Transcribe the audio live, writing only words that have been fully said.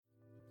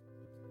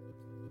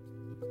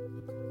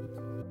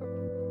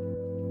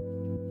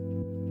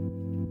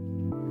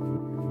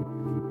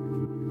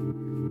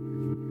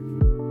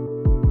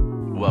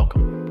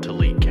Welcome to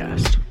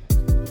Leaguecast.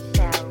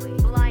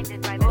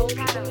 Blinded by the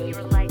shadow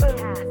your light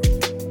casts.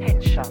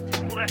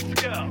 Headshot. Let's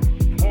go.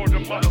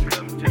 Welcome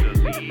to the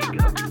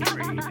League of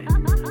Dreaming.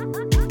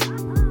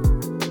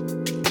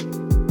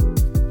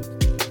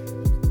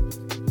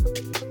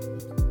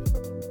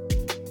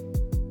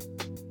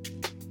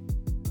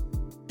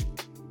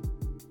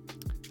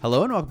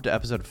 Hello and welcome to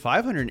episode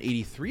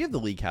 583 of the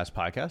Leaguecast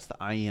podcast.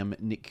 I am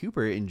Nick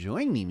Cooper, and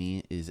joining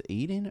me is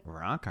Aiden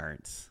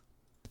Rockharts.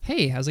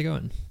 Hey, how's it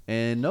going?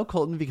 And no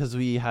Colton, because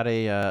we had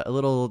a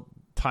little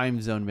time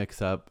zone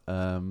mix-up.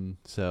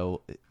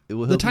 So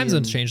the time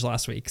zones changed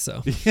last week,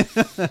 so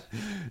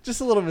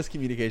just a little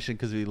miscommunication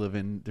because we live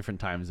in different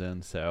time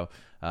zones. So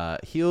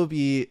he'll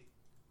be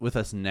with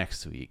us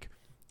next week.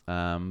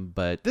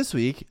 But this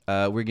week,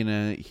 we're going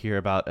to hear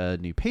about a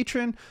new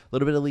patron, a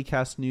little bit of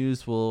Leaguecast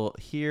news. We'll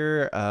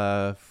hear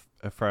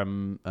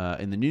from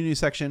in the new news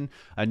section,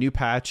 a new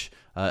patch,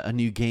 a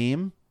new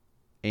game,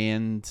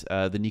 and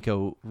the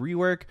Nico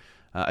rework.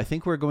 I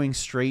think we're going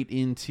straight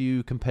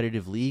into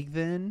competitive league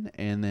then,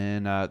 and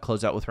then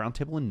close out with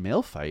roundtable and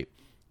mail fight.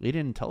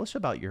 Aiden, tell us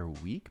about your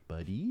week,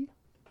 buddy.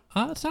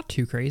 It's not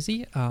too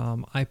crazy.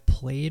 I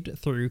played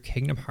through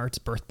Kingdom Hearts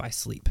Birth by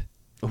Sleep,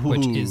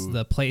 which is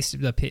the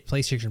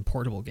PlayStation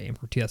Portable game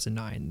from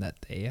 2009 that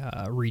they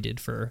redid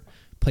for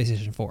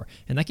PlayStation 4.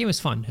 And that game was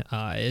fun.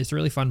 It's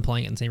really fun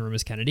playing it in the same room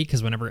as Kennedy,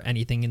 because whenever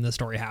anything in the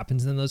story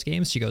happens in those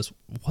games, she goes,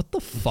 "What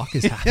the fuck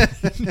is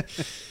happening?"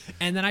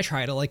 And then I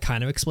try to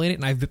kind of explain it,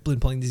 and I've been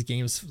playing these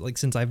games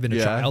since I've been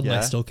a child, and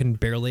I still can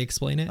barely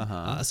explain it.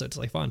 So it's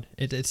fun.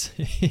 It's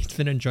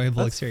been an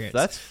enjoyable experience.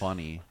 That's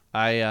funny.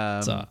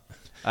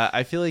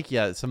 I feel like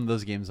some of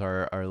those games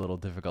are a little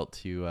difficult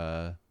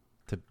to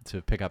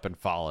pick up and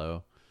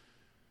follow.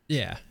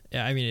 Yeah,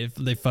 I mean,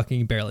 they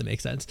fucking barely make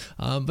sense.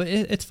 But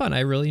it's fun. I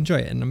really enjoy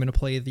it. And I'm going to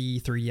play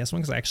the 3DS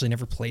one because I actually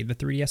never played the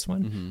 3DS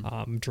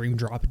one. Dream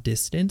Drop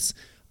Distance,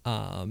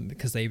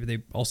 because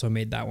they also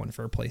made that one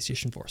for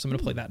PlayStation 4. So I'm going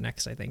to play that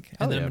next, I think.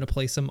 And then I'm going to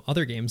play some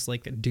other games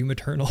like Doom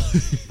Eternal.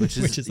 which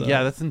is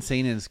that's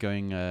insane. It's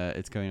going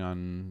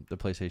on the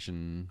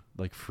PlayStation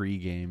free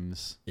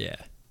games. Yeah.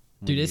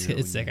 Dude,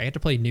 it's sick. I get to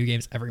play new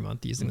games every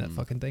month using that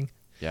fucking thing.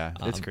 Yeah,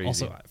 it's crazy.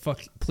 Also,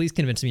 please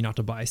convince me not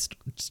to buy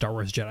Star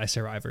Wars Jedi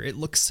Survivor. It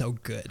looks so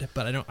good,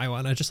 but I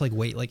want to just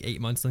wait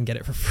 8 months and get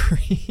it for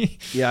free.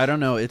 Yeah, I don't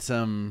know. It's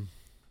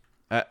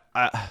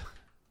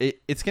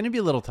it's going to be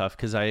a little tough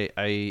because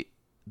the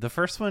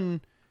first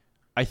one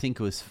I think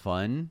was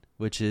fun,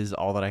 which is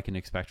all that I can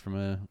expect from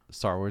a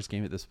Star Wars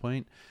game at this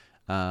point.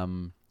 I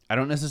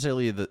don't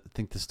necessarily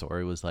think the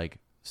story was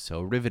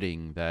so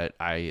riveting that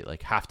I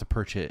have to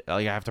purchase it,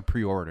 I have to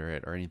pre-order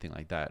it or anything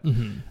like that.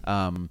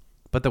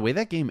 But the way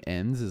that game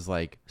ends is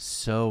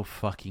so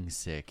fucking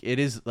sick. It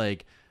is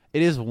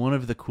one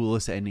of the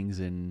coolest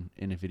endings in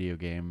a video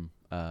game.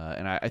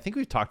 And I think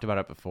we've talked about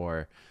it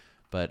before,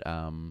 but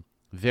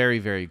very,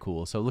 very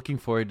cool. So looking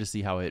forward to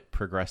see how it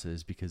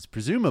progresses, because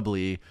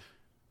presumably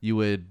you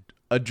would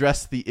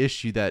address the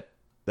issue that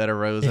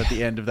arose at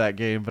the end of that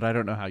game, but I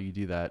don't know how you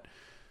do that.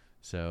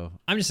 So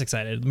I'm just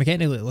excited.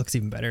 Mechanically, it looks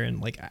even better.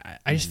 And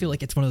I just feel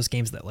like it's one of those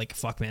games that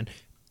fuck, man.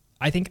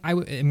 I think I'm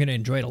going to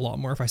enjoy it a lot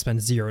more if I spend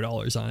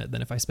 $0 on it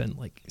than if I spend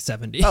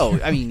 $70. Oh,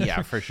 I mean,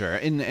 yeah, for sure.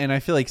 And I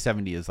feel like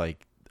 70 is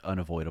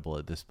unavoidable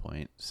at this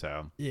point.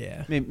 So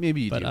yeah,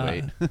 maybe you do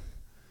wait.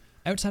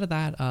 Outside of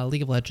that,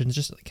 League of Legends,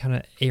 just kind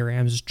of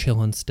ARAMs, just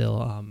chilling still.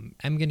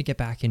 I'm going to get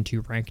back into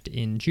ranked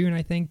in June,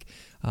 I think.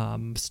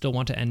 Still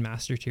want to end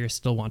Master Tier.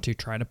 Still want to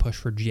try to push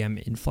for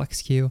GM in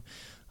Flex Queue.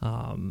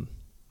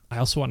 I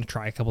also want to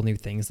try a couple new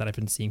things that I've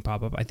been seeing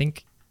pop up. I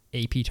think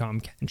AP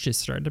Tom Kench is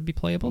starting to be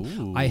playable.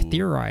 Ooh. I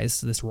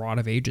theorized this Rod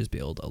of Ages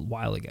build a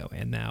while ago,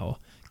 and now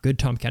good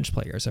Tom Kench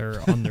players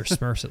are on their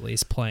Smurfs at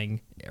least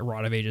playing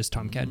Rod of Ages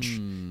Tom Kench.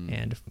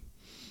 And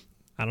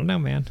I don't know,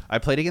 man. I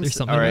played against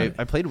I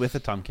played with a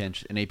Tom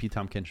Kench, an AP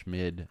Tom Kench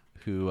mid,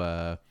 who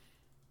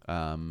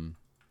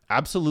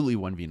absolutely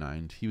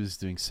 1v9'd. He was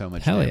doing so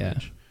much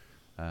damage.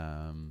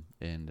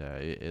 And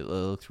it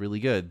looked really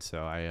good,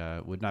 so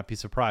I would not be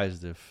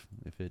surprised if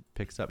it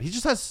picks up. He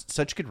just has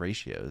such good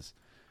ratios.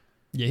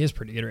 Yeah, he has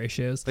pretty good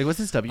ratios. What's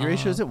his W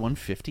ratio? Is it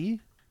 150?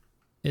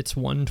 It's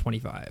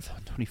 125.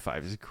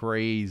 125 is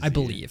crazy. I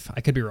believe. I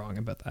could be wrong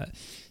about that.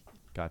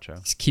 Gotcha.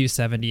 His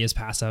Q70 is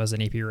passive as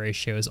an AP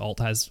ratio. His alt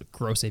has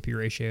gross AP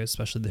ratio,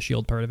 especially the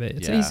shield part of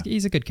it.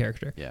 He's a good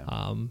character. Yeah.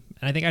 And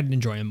I think I'd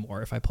enjoy him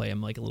more if I play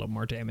him a little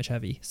more damage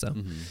heavy. So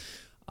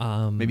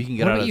maybe you can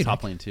get out of the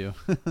top lane too.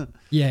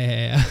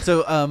 Yeah.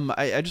 So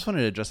I just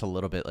wanted to address a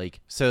little bit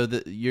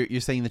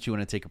you're saying that you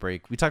want to take a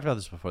break. We talked about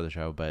this before the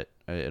show, but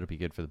it'll be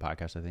good for the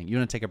podcast, I think. You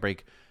want to take a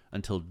break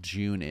until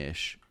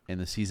June-ish, and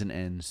the season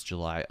ends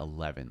July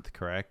 11th,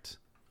 correct?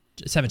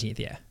 17th,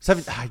 yeah.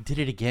 I did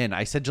it again.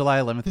 I said July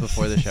 11th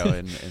before the show,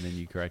 and then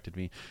you corrected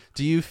me.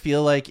 Do you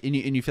feel like, and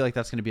you feel like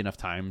that's going to be enough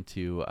time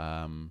to,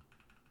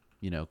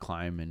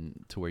 climb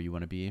and to where you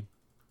want to be?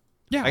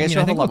 Yeah, I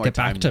think we'll get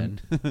back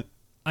to.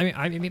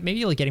 I mean,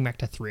 maybe like getting back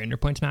to 300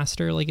 points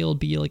master, like it'll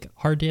be like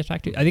hard to get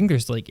back to. I think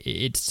there's like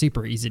it's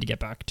super easy to get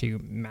back to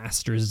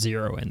master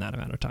 0 in that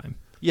amount of time.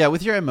 Yeah,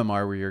 with your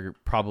MMR, where you're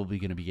probably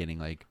going to be getting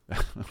like,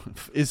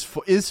 is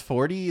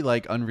 40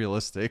 like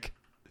unrealistic?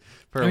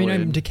 I mean,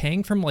 I'm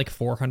decaying from like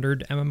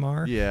 400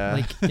 MMR, Yeah.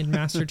 like in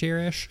master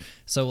tier-ish.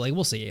 So like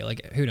we'll see.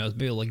 Like who knows?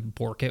 Maybe we'll like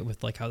bork it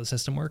with like how the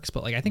system works.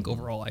 But like I think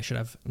overall I should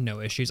have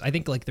no issues. I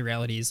think like the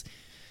reality is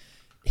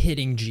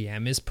hitting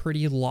GM is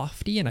pretty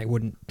lofty, and I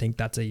wouldn't think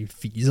that's a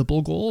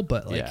feasible goal.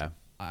 But like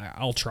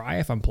I'll try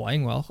if I'm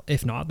playing well.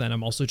 If not, then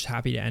I'm also just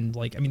happy to end.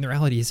 Like I mean, the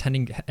reality is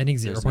ending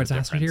 0 points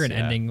master tier and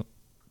ending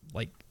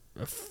like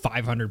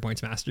 500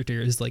 points master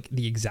tier is like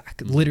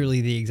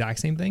literally the exact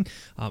same thing.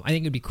 I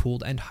think it'd be cool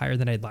to end higher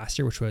than I had last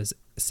year, which was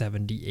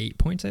 78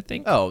 points, I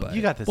think. Oh, but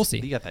you got this. We'll see.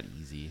 You got that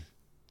easy.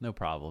 No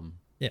problem.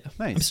 Yeah.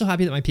 Nice. I'm still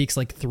happy that my peak's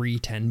like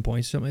 310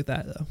 points, something like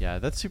that, though. Yeah,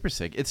 that's super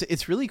sick.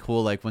 It's really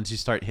cool. Like once you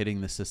start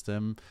hitting the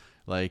system,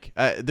 like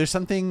there's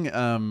something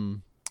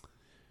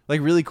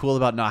like really cool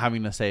about not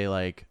having to say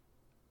like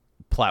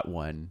plat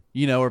 1,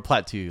 or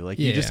plat 2. Like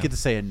you just get to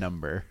say a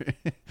number,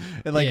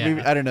 and like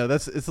maybe I don't know.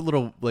 It's a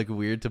little like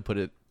weird to put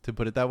it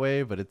that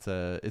way, but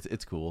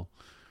it's cool.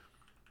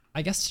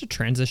 I guess to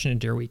transition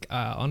into your week,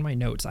 on my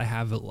notes, I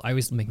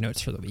always make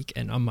notes for the week,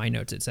 and on my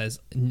notes it says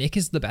Nick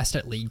is the best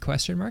at League ?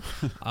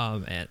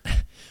 And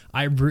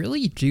I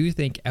really do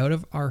think out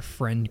of our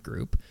friend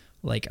group,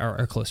 like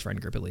our close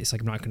friend group at least,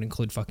 like I'm not going to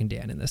include fucking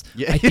Dan in this.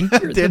 Yeah, I think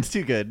Dan's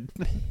too good.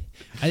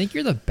 I think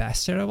you're the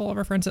best out of all of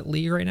our friends at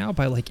League right now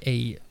by like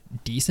a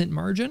decent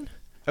margin.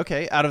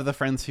 Okay, out of the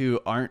friends who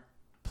aren't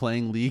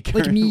playing League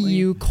like currently? me,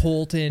 you,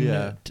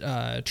 Colton,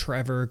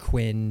 Trevor,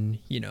 Quinn,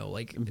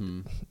 like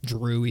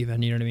Drew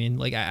even, you know what I mean?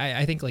 Like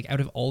I think like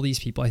out of all these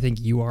people, I think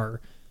you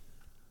are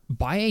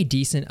by a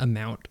decent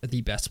amount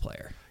the best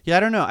player. Yeah, I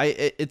don't know.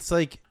 It's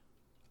like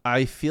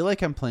I feel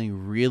like I'm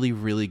playing really,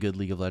 really good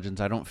League of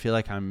Legends. I don't feel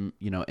like I'm,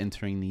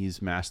 entering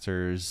these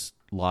masters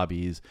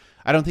lobbies.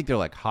 I don't think they're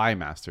like high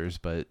masters,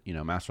 but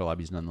master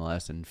lobbies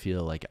nonetheless, and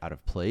feel like out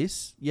of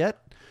place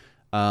yet.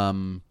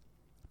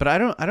 But I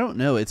don't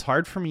know. It's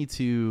hard for me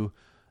to,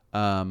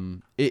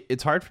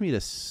 it's hard for me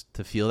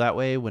to feel that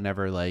way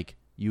whenever like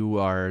you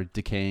are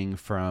decaying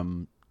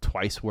from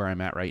twice where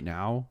I'm at right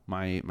now,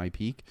 my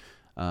peak,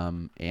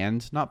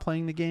 and not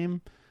playing the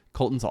game.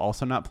 Colton's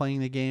also not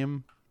playing the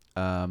game.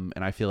 And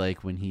I feel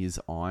like when he's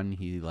on,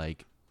 he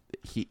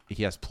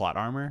has plot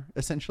armor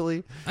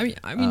essentially. I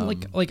mean,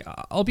 like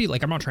I'll be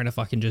like, I'm not trying to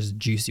fucking just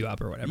juice you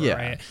up or whatever,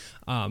 right?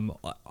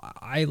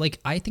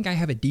 I think I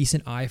have a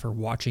decent eye for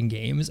watching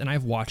games, and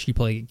I've watched you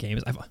play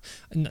games.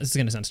 This is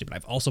gonna sound stupid.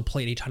 I've also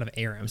played a ton of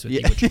ARAMs with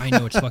you, which I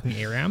know it's fucking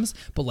ARAMs,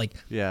 but like,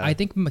 I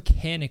think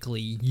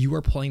mechanically you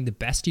are playing the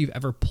best you've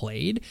ever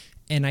played,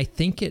 and I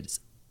think it's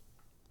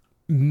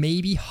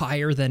maybe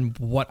higher than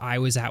what I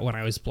was at when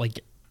I was like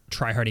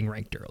tryharding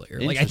ranked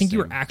earlier. Like I think you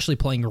were actually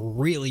playing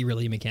really,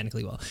 really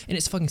mechanically well. And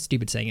it's fucking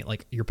stupid saying it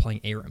like you're playing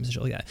ARAMs and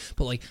shit like that.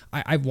 But like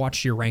I've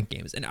watched your ranked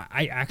games, and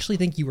I actually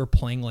think you were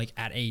playing like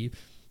at a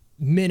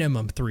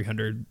minimum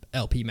 300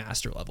 LP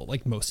master level,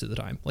 like most of the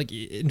time. Like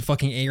in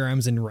fucking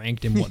ARAMs and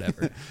ranked and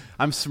whatever.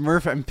 I'm piss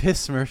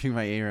smurfing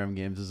my ARAM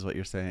games is what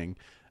you're saying.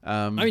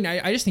 I mean,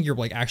 I just think you're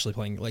like actually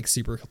playing like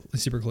super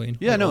clean.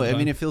 Yeah, no, I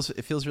mean it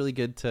feels really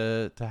good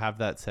to have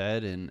that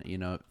said, and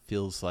it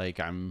feels like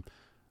I'm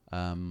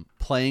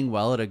playing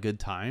well at a good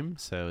time,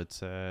 so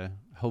it's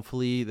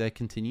hopefully that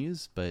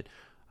continues. But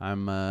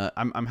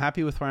I'm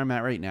happy with where I'm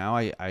at right now.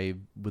 I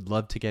would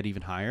love to get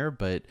even higher,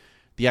 but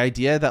the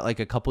idea that like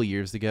a couple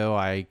years ago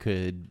I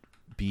could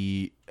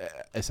be,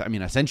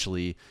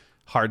 essentially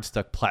hard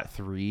stuck plat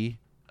 3,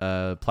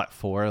 plat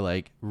 4,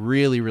 like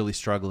really, really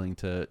struggling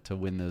to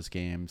win those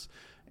games,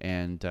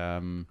 and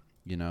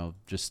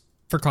just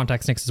for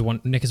context, Nick is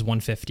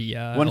 150.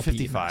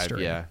 155,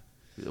 yeah.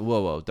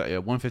 Whoa,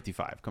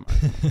 155. Come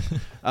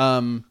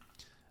on.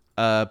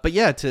 But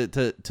yeah,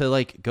 to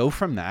like go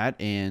from that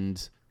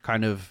and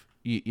kind of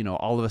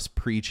all of us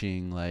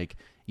preaching like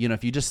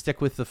if you just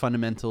stick with the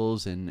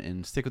fundamentals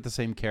and stick with the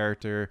same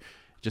character,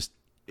 just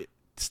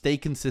stay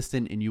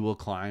consistent and you will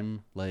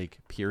climb. Like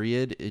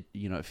period. It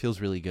it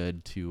feels really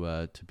good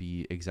to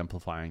be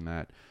exemplifying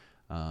that.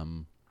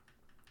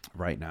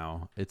 Right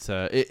now, it's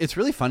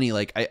really funny.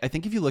 Like I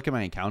think if you look at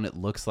my account, it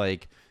looks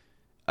like.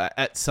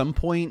 At some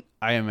point,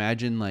 I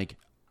imagine like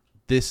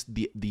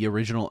the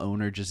original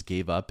owner just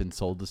gave up and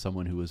sold to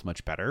someone who was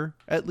much better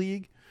at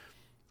League,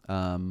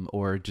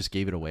 or just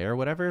gave it away or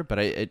whatever. But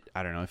I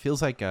don't know. It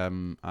feels like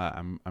I'm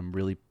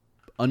really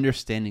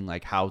understanding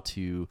like how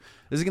to.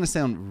 This is gonna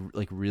sound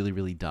like really,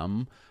 really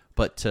dumb,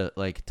 but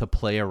to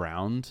play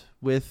around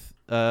with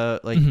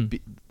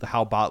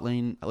how bot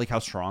lane, like how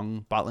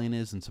strong bot lane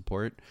is and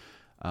support.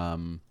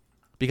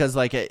 Because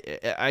like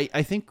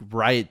I think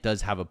Riot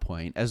does have a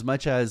point. As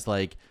much as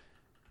like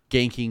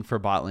ganking for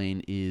bot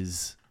lane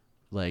is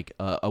like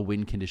a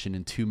win condition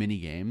in too many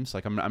games.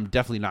 Like I'm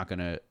definitely not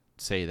gonna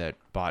say that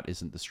bot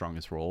isn't the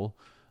strongest role.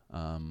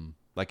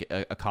 Like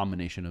a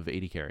combination of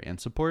AD carry and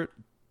support.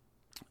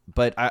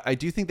 But I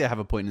do think they have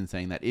a point in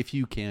saying that if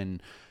you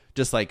can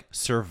just like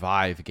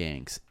survive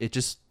ganks.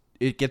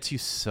 It gets you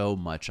so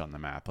much on the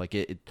map. Like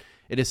it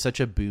is such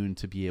a boon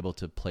to be able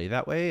to play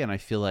that way, and I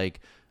feel like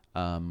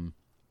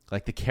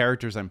the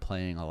characters I'm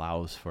playing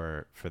allows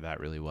for that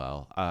really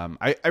well.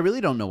 I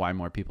really don't know why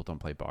more people don't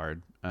play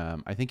Bard.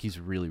 I think he's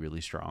really,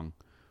 really strong.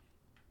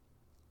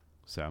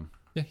 So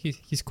yeah,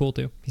 he's cool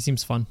too. He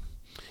seems fun.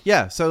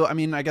 Yeah, so I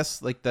mean, I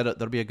guess like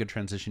that'll be a good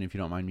transition if you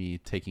don't mind me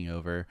taking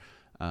over.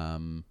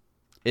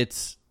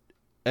 It's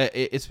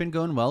been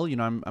going well. You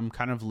know, I'm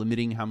kind of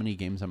limiting how many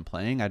games I'm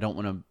playing. I don't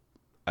want to.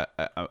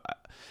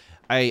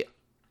 I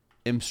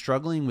am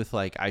struggling with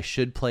like I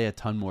should play a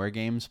ton more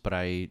games, but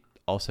I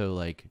also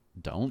like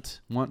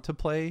don't want to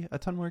play a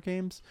ton more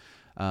games.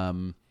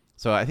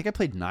 So I think I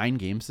played 9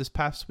 games this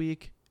past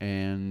week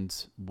and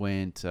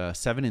went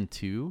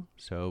 7-2.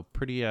 So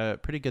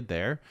pretty good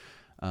there.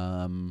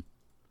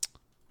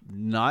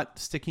 Not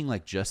sticking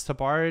like just to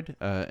Bard,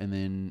 and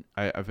then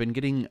I've been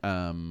getting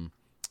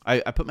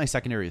I put my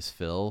secondary as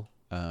Phil,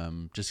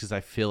 just because I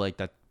feel like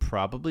that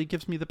probably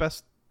gives me the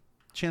best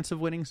chance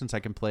of winning, since I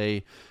can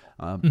play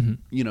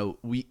you know,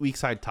 weak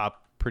side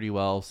top pretty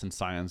well, since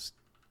Scion's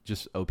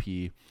just OP,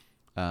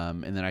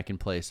 and then I can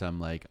play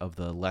some like of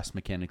the less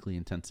mechanically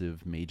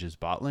intensive mages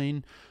bot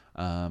lane.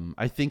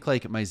 I think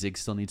like my Zig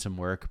still needs some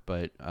work,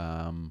 but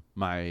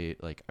my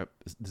like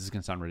this is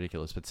gonna sound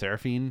ridiculous, but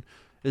Seraphine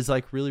is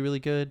like really, really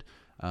good,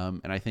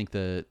 and I think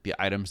the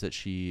items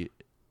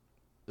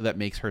that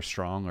makes her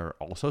strong are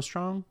also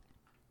strong.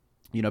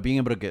 You know, being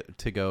able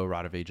to go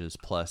Rod of Ages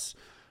plus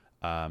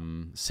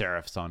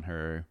Seraphs on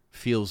her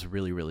feels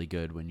really, really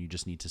good when you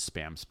just need to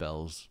spam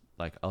spells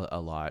like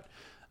a lot.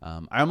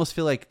 I almost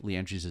feel like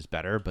Leandri's is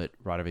better, but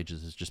Rod of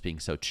Ages is just being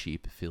so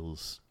cheap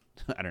feels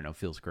I don't know,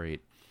 feels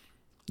great.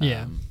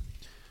 Yeah.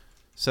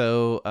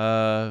 So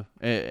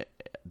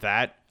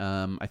that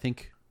I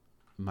think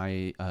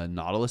my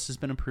Nautilus has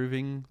been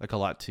improving like a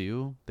lot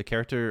too. The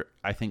character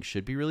I think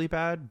should be really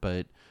bad,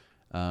 but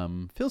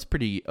feels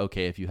pretty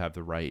okay if you have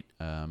the right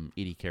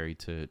AD carry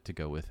to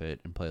go with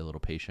it and play a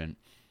little patient.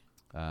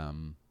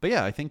 But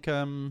yeah, I think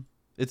I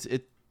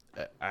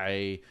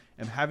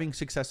am having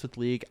success with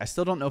League. I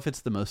still don't know if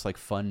it's the most like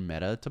fun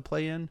meta to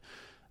play in.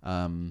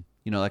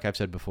 You know, like I've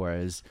said before,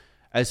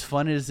 as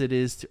fun as it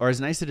is, or as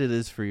nice as it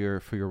is for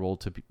your role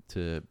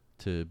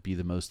to be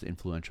the most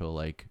influential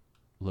like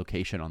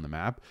location on the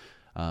map,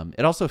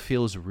 it also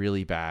feels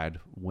really bad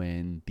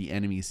when the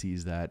enemy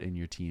sees that and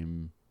your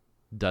team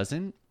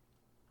doesn't.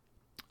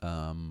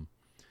 Not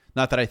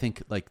that I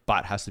think like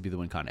bot has to be the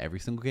win con every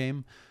single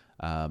game,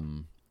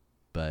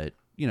 but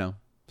you know,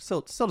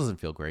 still doesn't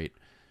feel great.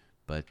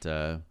 But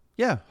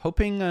yeah,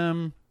 hoping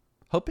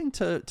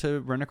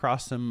to run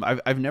across some.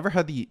 I've never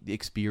had the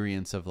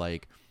experience of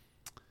like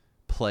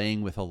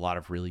playing with a lot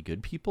of really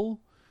good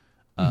people,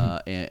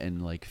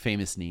 and like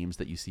famous names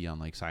that you see on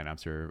like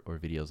signups or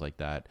videos like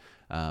that.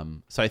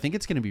 So I think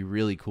it's going to be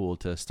really cool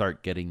to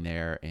start getting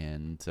there,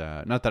 and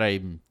not that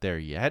I'm there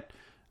yet,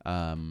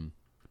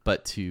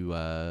 but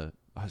to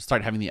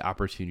start having the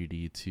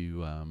opportunity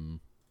to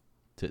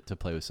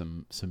play with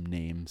some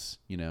names,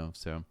 you know.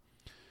 So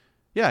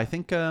yeah, I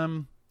think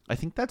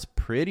that's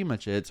pretty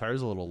much it. Sorry, I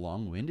was a little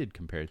long-winded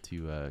compared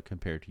to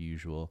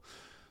usual.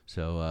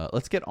 So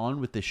let's get on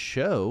with the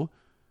show.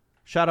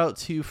 Shout out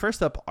to,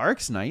 first up,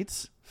 Arcs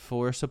Knights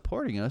for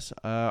supporting us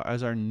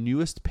as our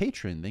newest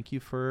patron. Thank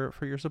you for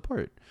your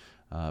support.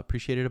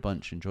 Appreciate it a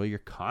bunch. Enjoy your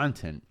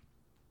content.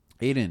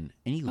 Aiden,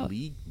 any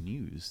league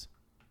news?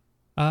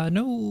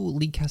 No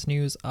League Cast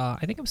news.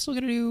 I think I'm still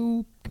going to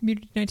do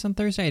community nights on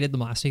Thursday. I did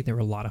them last week. They were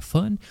a lot of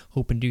fun.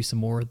 Hoping to do some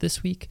more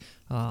this week.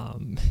 My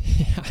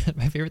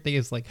favorite thing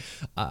is like,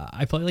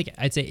 I play like,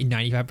 I'd say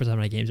 95% of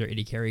my games are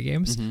AD carry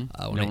games. When No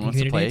I one do wants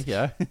to community play, nights.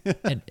 yeah.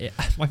 And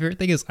my favorite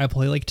thing is I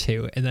play like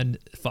 2, and then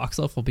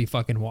Foxelf will be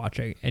fucking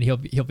watching, and he'll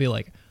be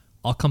like,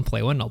 I'll come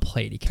play one, and I'll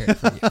play AD carry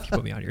for you if you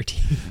put me on your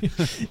team.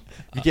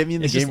 You get me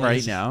in the game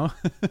right now.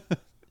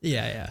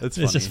 Yeah. That's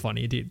it's just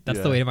funny, dude. That's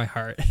the way to my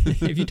heart.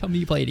 If you tell me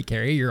you play AD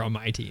carry, you're on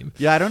my team.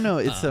 Yeah, I don't know.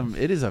 It's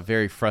it is a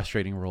very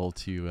frustrating role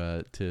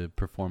to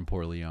perform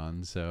poorly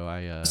on. So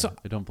I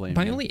don't blame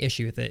My you. only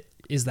issue with it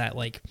is that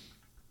like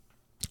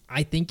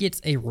I think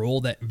it's a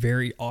role that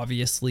very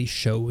obviously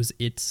shows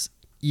its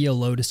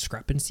ELO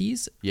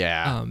discrepancies.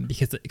 Yeah.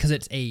 Because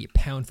it's a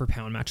pound for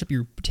pound matchup.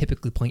 You're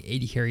typically playing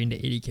AD carry into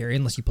AD carry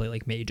unless you play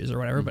like mages or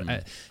whatever.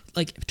 But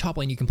like top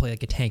lane, you can play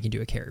like a tank into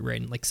a carry,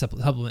 right? And like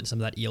supplement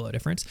some of that ELO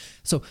difference.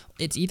 So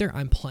it's either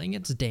I'm playing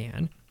against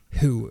Dan,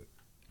 who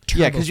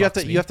because you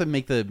have to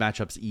make the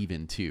matchups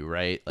even too,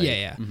 right? Like,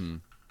 yeah.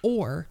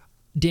 Or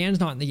Dan's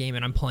not in the game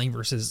and I'm playing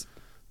versus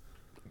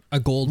a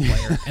gold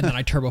player, and then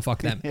I turbo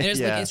fuck them. And it's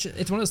like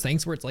it's one of those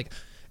things where it's like,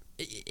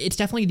 it's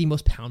definitely the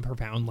most pound per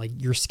pound like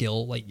your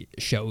skill like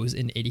shows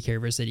in AD carry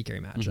versus AD carry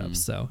matchups.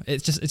 So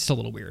it's just a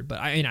little weird, but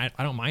I mean I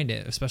don't mind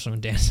it, especially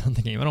when Dan's on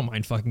the game. I don't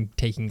mind fucking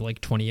taking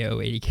like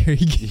 20-0 AD carry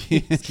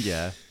games.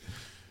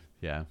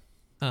 yeah.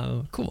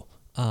 Cool.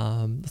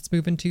 Let's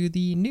move into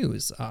the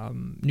news.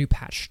 New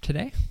patch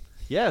today.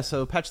 Yeah,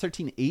 so patch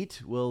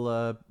 13.8,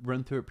 we'll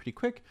run through it pretty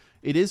quick.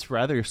 It is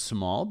rather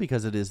small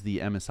because it is the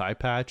MSI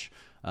patch,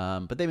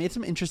 but they made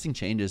some interesting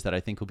changes that I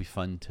think will be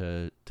fun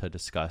to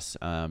discuss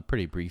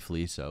pretty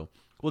briefly. So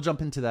we'll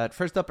jump into that.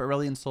 First up,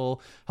 Aurelion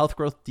Soul, health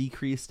growth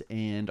decreased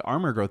and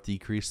armor growth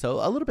decreased, so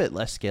a little bit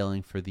less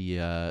scaling for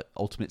the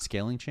ultimate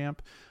scaling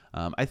champ.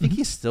 I think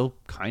he's still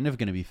kind of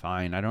going to be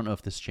fine. I don't know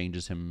if this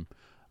changes him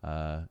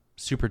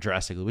super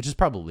drastically, which is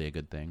probably a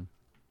good thing.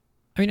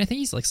 I mean, I think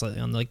he's like slightly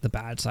on like the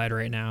bad side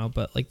right now,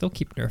 but like they'll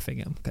keep nerfing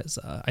him because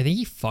I think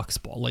he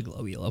fucks ball like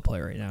low elo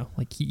play right now.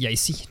 Like you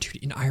see,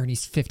 dude, in iron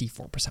he's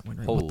 54% win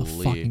rate. What the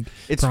fucking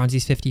bronze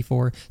he's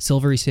 54,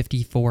 silver he's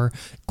 54,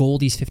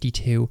 gold he's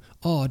 52.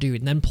 Oh,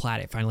 dude, and then plat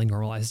it finally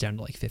normalizes down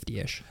to like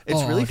 50ish.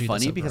 It's really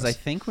funny because I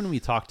think when we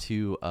talked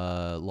to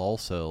Lol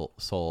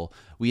Soul,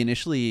 we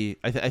initially,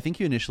 I think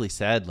you initially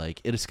said like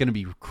it's going to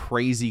be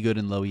crazy good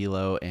in low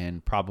elo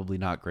and probably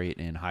not great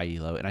in high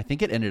elo, and I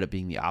think it ended up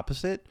being the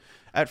opposite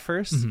at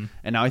first,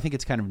 and now I think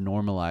it's kind of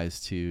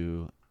normalized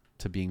to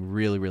being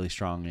really, really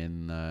strong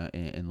in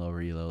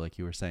lower elo, like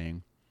you were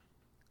saying.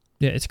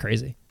 Yeah, it's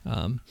crazy.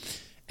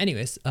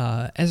 Anyways,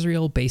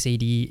 Ezreal base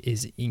AD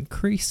is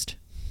increased.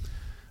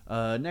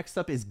 Next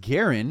up is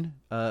Garen.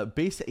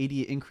 Base AD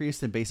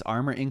increased and base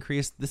armor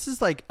increased. This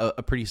is like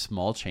a pretty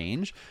small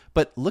change,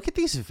 but look at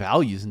these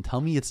values and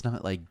tell me it's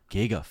not like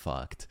giga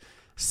fucked.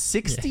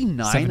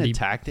 69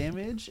 attack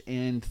damage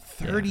and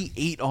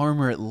 38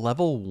 armor at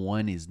level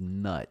 1 is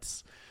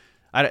nuts.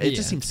 It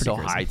just seems so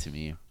high to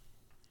me.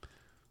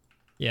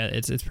 Yeah,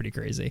 it's pretty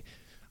crazy.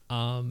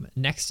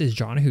 Next is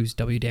Janna, whose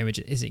W damage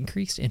is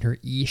increased and her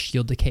E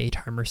shield decay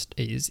timer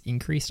is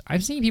increased.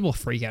 I've seen people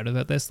freak out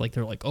about this. Like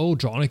they're like, oh,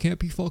 Janna can't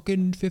be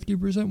fucking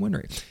 50% win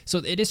rate. So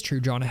it is true.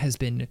 Janna has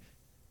been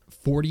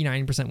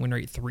 49% win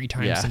rate 3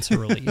 times since her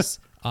release.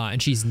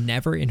 And she's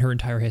never in her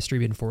entire history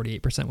been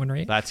 48% win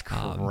rate. That's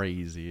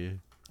crazy.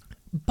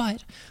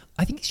 But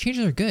I think these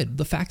changes are good.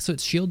 The fact, so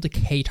it's shield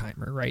decay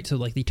timer, right? So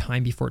like the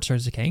time before it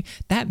starts decaying,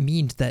 that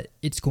means that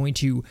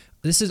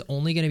this is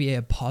only going to be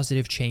a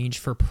positive change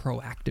for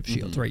proactive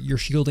shields, right? You're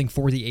shielding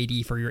for the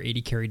AD for your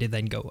AD carry to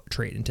then go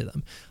trade into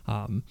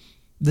them.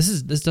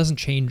 This doesn't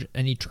change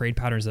any trade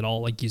patterns at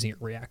all, like using it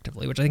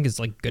reactively, which I think is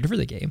like good for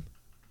the game.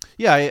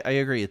 Yeah, I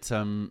agree. It's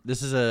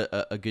this is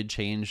a good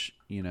change,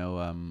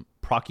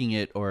 procking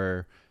it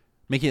or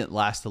making it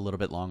last a little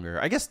bit longer.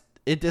 I guess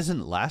it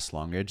doesn't last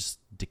longer, it just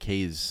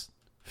decays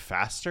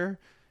faster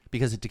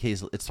because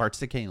it starts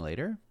decaying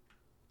later.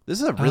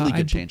 This is a really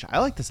good change. I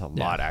like this a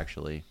lot,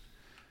 actually.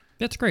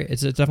 That's great. It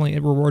definitely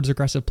rewards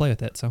aggressive play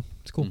with it, so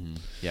it's cool.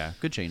 Yeah,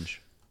 good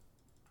change.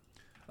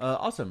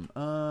 Awesome.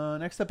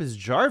 Next up is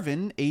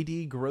Jarvan.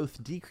 AD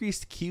growth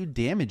decreased, Q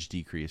damage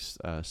decreased.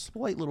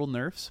 Slight little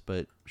nerfs,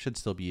 but should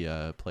still be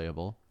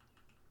playable.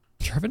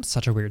 Jarvan's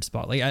such a weird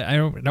spot. Like I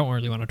don't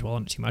really want to dwell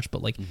on it too much,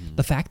 but like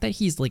the fact that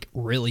he's like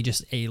really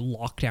just a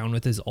lockdown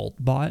with his ult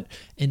bot,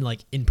 and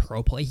like in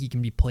pro play he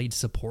can be played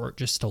support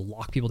just to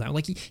lock people down.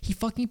 Like he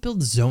fucking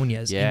builds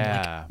Zonias in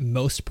like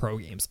most pro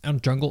games on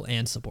jungle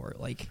and support.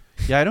 Like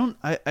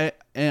I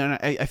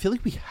feel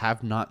like we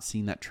have not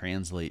seen that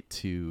translate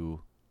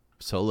to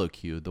solo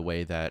queue the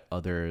way that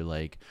other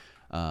like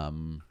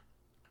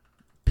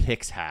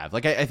picks have.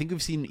 Like I think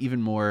we've seen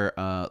even more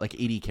like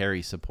AD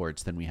carry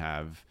supports than we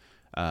have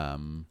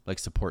like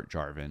support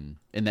Jarvan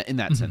in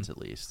that sense, at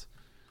least.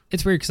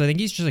 It's weird because I think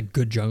he's just a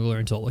good jungler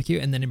in solo queue,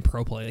 and then in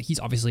pro play, like he's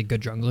obviously a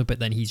good jungler, but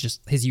then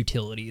his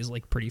utility is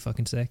like pretty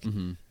fucking sick.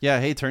 Yeah,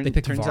 hey, turns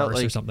out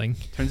like or something.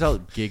 Turns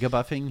out giga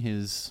buffing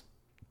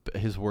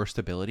his worst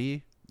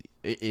ability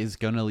is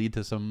gonna lead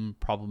to some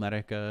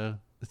problematic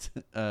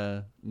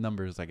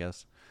numbers, I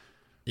guess.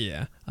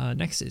 Yeah.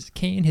 Next is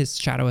Kayn. His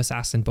Shadow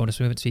Assassin bonus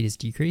movement speed is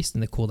decreased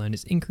and the cooldown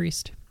is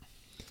increased.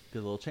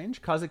 Good little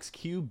change. Kha'Zix's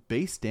Q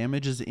base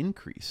damage is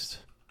increased.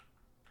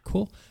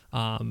 Cool.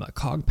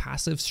 Cog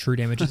passive's true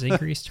damage is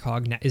increased.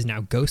 Cog is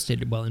now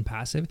ghosted while in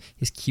passive.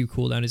 His Q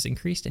cooldown is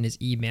increased and his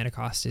E mana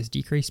cost is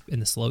decreased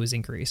and the slow is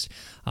increased.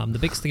 The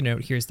biggest thing to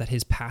note here is that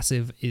his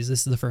passive this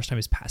is the first time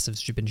his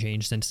passive's been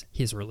changed since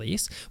his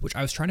release, which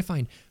I was trying to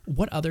find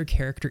what other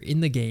character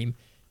in the game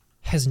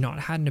has not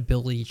had an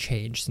ability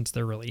change since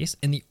their release.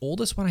 And the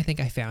oldest one I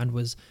think I found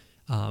was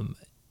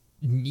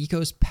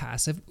Nico's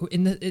passive.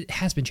 It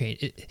has been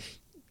changed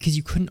because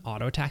you couldn't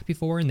auto attack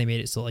before, and they made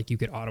it so like you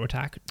could auto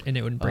attack and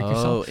it wouldn't break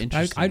yourself.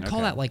 Interesting. I'd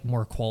call that like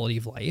more quality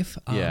of life.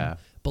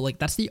 But like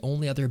that's the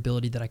only other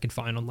ability that I could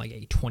find on like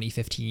a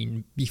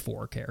 2015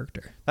 before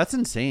character. That's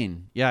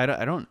insane. Yeah,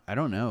 I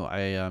don't know.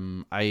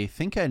 I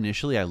think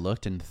initially I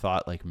looked and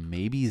thought like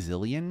maybe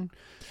Zillion.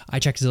 I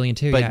checked Zillion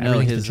too. But yeah, no,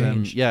 everything's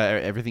been changed.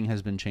 Everything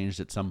has been changed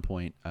at some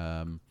point.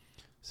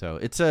 So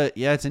it's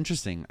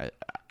interesting.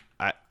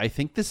 I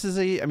think this is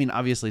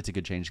obviously it's a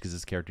good change because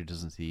this character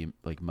doesn't see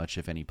like much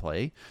if any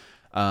play.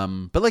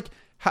 But like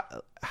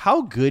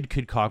how good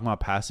could Kog'Maw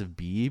passive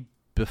be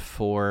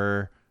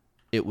before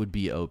it would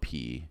be OP,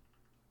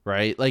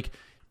 right? Like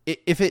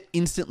if it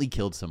instantly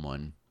killed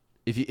someone,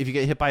 if you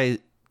get hit by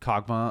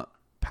Kog'Maw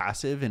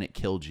passive and it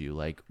killed you,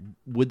 like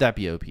would that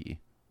be OP?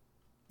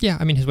 Yeah,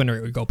 I mean, his win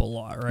rate would go up a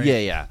lot, right?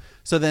 Yeah.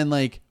 So then,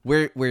 like,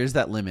 where's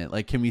that limit?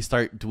 Like, can we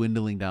start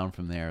dwindling down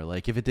from there?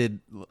 Like, if it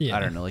did, I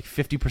don't know, like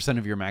 50%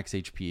 of your max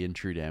HP and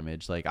true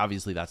damage, like,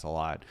 obviously that's a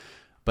lot.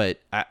 But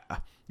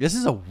this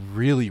is a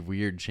really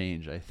weird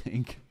change, I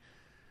think.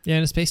 Yeah,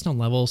 and it's based on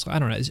levels. I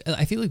don't know.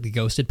 I feel like the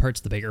ghosted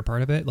part's the bigger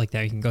part of it. Like,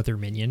 that you can go through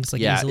minions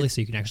easily,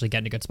 so you can actually get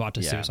in a good spot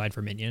to suicide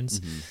for minions.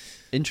 Mm-hmm.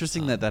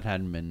 Interesting that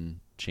hadn't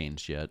been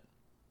changed yet.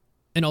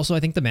 And also, I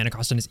think the mana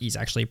cost on his E is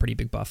actually a pretty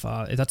big buff.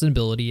 That's an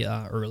ability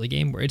early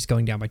game where it's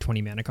going down by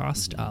 20 mana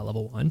cost,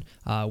 level 1,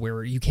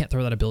 where you can't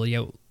throw that ability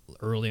out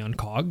early on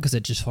COG because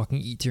it just fucking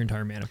eats your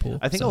entire mana pool.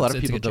 I think a lot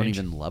of people don't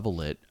even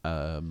level it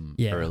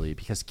early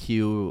because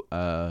Q,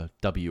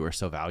 W are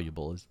so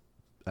valuable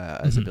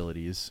as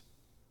abilities.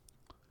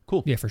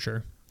 Cool. Yeah, for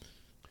sure.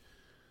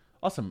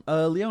 Awesome.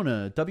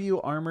 Leona, W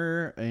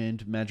armor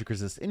and magic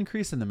resist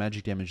increase, and the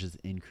magic damage is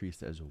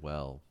increased as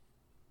well.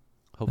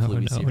 Hopefully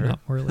we see her. Not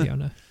more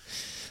Leona.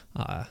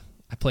 I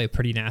play a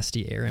pretty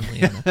nasty ARM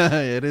Leona.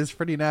 It is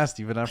pretty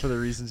nasty, but not for the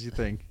reasons you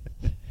think.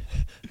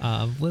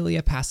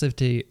 Lilia, passive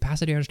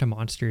damage to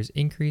monsters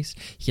increased,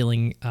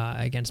 healing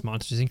against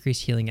monsters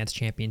increased, healing against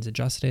champions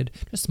adjusted.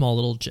 Just small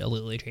little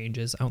Lilia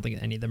changes. I don't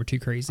think any of them are too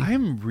crazy.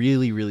 I'm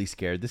really, really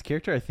scared. This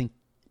character, I think,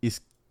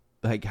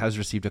 has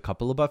received a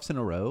couple of buffs in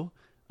a row,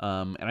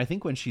 and I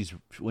think when she's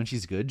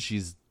good,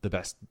 she's the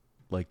best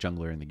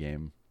jungler in the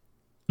game.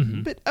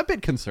 A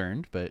bit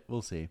concerned, but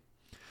we'll see.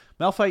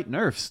 Malphite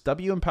nerfs.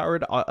 W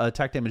empowered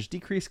attack damage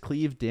decreased,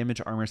 cleave damage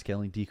armor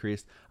scaling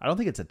decreased. I don't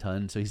think it's a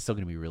ton, so he's still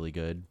going to be really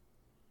good.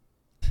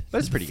 But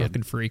it's pretty good.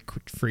 Fucking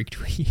freak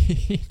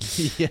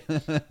tweet. Yeah.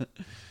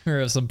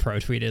 Or some pro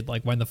tweeted,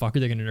 like, when the fuck are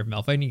they going to nerf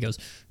Malphite? And he goes,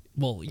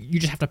 well, you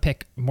just have to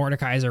pick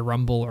Mordekaiser,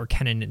 Rumble, or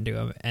Kennen into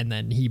him. And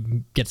then he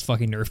gets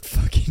fucking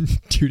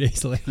nerfed 2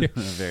 days later.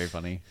 Very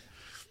funny.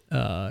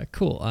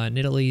 Cool.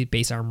 Nidalee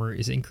base armor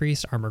is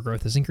increased. Armor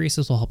growth is increased.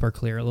 This will help her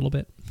clear a little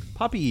bit.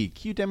 Poppy,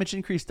 Q damage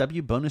increased.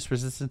 W bonus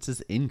resistance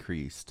is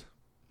increased.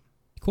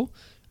 Cool.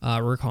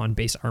 Rurikon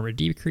base armor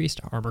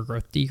decreased. Armor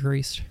growth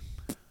decreased.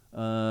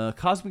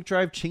 Cosmic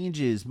Drive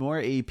changes. More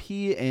AP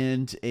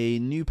and a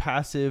new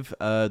passive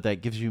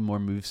that gives you more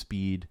move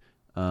speed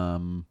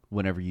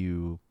whenever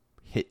you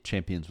hit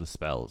champions with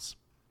spells.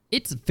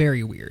 It's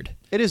very weird.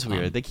 It is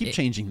weird. They keep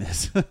changing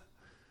this.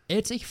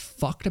 It's a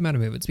fucked amount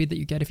of movement speed that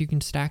you get if you can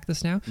stack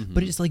this now,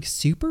 but it's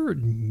super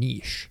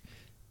niche.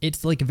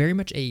 It's very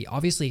much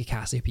obviously a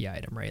Cassiopeia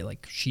item, right?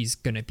 Like, she's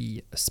gonna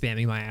be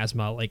spamming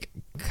miasma,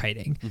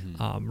 kiting.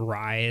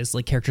 Rise,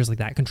 characters like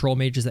that, control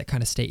mages that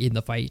kind of stay in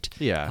the fight.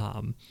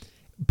 Yeah.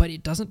 But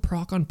it doesn't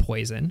proc on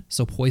poison,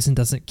 so poison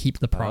doesn't keep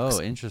the procs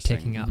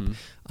ticking up.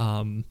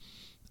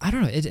 I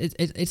don't know.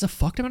 It's a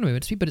fucked amount of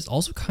movement speed, but it's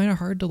also kind of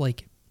hard to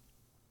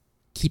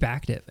keep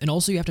active, and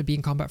also you have to be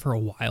in combat for a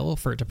while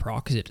for it to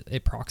proc, because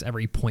it procs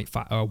every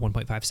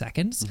 1.5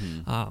 seconds.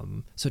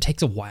 So it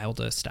takes a while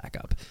to stack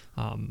up.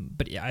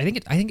 But yeah, I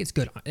think it's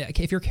good.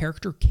 If your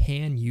character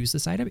can use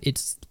this item,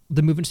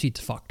 the movement speed's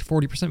fucked.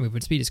 40%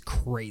 movement speed is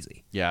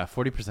crazy. Yeah,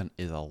 40%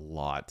 is a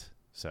lot.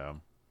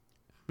 So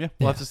yeah,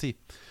 we'll have to see.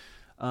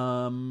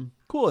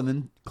 Cool. And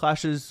then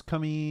Clash is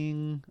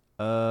coming.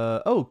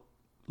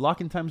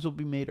 Lock-in times will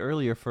be made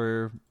earlier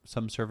for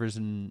some servers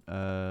in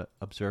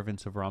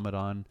observance of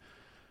Ramadan,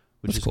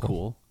 which is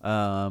cool.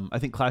 I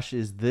think Clash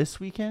is this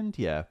weekend.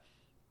 Yeah.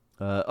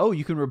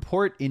 You can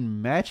report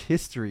in match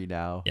history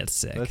now. That's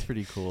sick. That's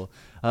pretty cool.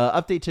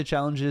 Update to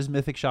challenges,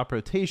 Mythic Shop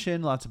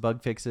rotation, lots of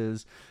bug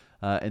fixes.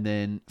 And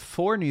then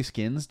 4 new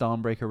skins,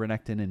 Dawnbreaker,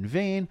 Renekton, and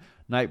Vayne,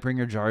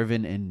 Nightbringer,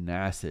 Jarvan, and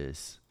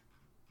Nasus.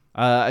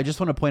 I just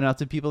want to point out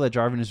to people that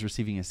Jarvan is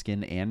receiving a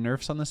skin and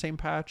nerfs on the same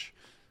patch.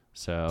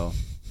 So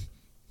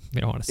we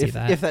don't want to see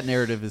that. If that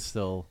narrative is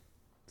still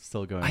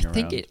going around. I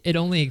think it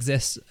only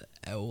exists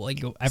every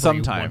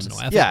sometimes. once in a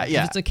while.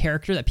 If it's a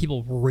character that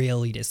people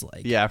really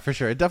dislike. Yeah, for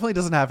sure. It definitely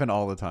doesn't happen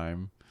all the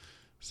time.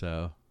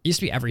 So it used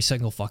to be every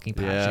single fucking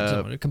patch.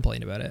 Someone would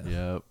complain about it.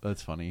 Yeah,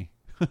 that's funny.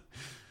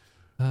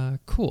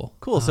 Cool.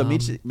 So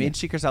Mage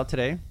Seeker's out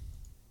today.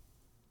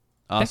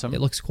 Awesome. Yeah,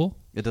 it looks cool.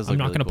 It does. I'm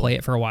not really going to cool. play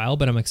it for a while,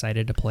 but I'm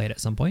excited to play it at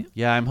some point.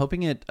 Yeah, I'm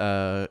hoping it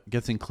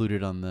gets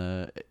included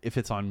on if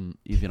it's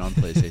even on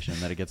PlayStation,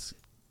 that it gets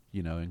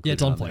included. Yeah,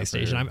 it's on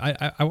PlayStation.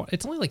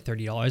 It's only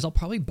 $30. I'll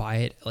probably buy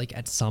it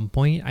at some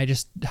point. I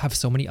just have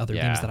so many other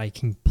games that I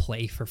can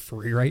play for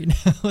free right now.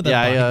 That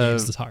buying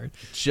games is hard.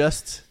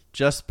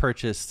 Just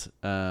purchased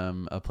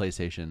a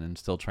PlayStation and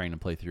still trying to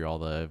play through all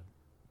the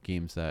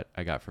games that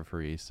I got for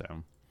free. So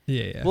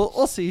yeah.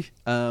 We'll see.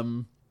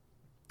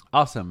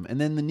 Awesome. And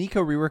then the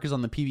Nico rework is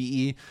on the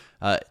PvE.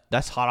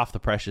 That's hot off the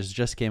presses.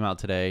 Just came out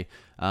today.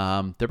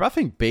 They're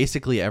buffing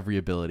basically every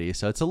ability,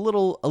 so it's a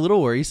little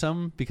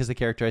worrisome because the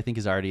character, I think,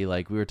 is already,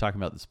 we were talking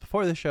about this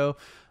before the show,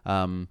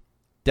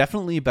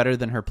 definitely better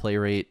than her play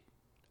rate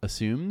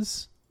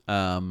assumes.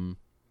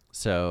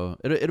 So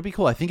it'll be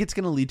cool. I think it's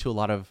going to lead to a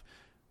lot of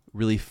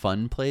really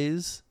fun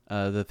plays.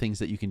 The things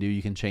that you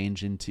can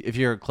change into, if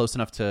you're close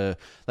enough to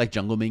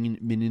jungle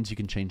minions, you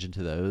can change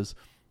into those.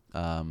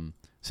 And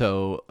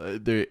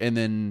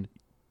then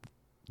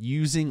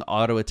using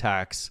auto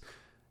attacks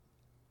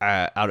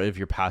out of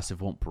your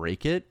passive won't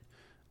break it.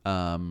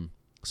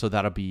 So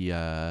that'll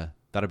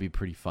be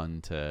pretty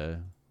fun to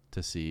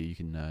see. You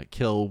can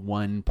kill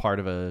one part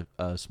of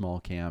a small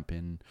camp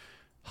and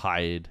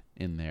hide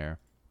in there.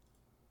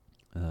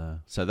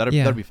 So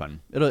that'll be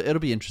fun. It'll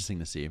be interesting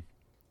to see.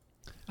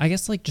 I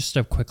guess like just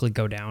to quickly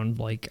go down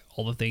like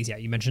all the things. Yeah,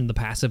 you mentioned the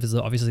passive is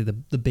obviously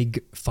the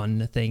big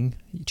fun thing,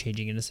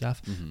 changing into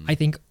stuff. Mm-hmm. I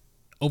think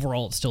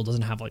overall it still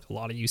doesn't have like a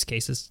lot of use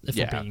cases if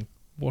we're being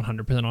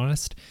 100%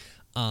 honest.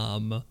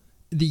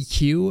 The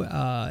Q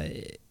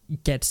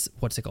gets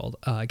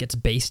gets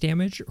base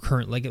damage.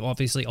 Currently, like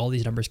obviously all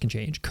these numbers can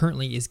change.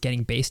 Currently is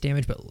getting base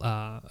damage, but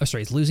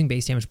it's losing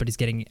base damage, but is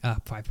getting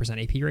a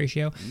 5% AP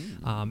ratio,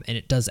 and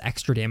it does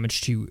extra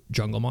damage to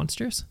jungle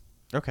monsters.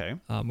 Okay.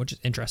 Which is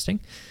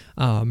interesting.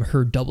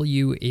 Her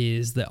W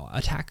is the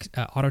attack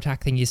auto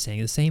attack thing is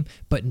staying the same,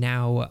 but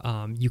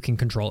now you can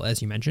control,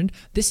 as you mentioned.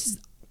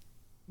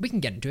 We can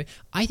get into it.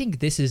 I think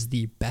this is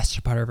the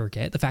best part of her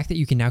kit. The fact that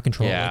you can now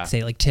control, like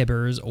say, like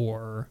Tibbers,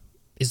 or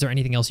is there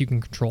anything else you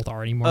can control with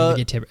R anymore?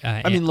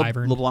 I mean,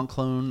 LeBlanc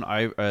clone,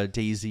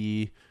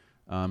 Daisy,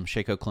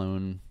 Shaco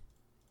clone.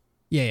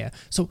 Yeah.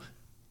 So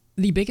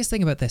the biggest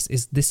thing about this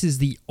is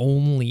the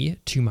only,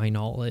 to my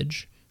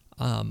knowledge,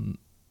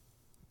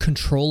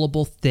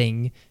 controllable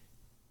thing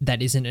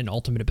that isn't an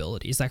ultimate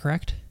ability. Is that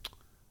correct?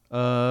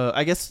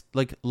 I guess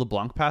like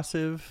LeBlanc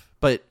passive,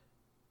 but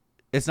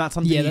it's not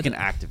something you can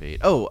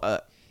activate.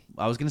 I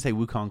was gonna say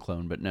Wukong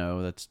clone, but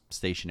no, that's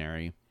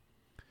stationary.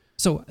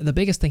 So the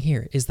biggest thing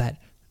here is that,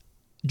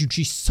 dude,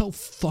 she's so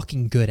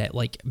fucking good at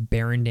like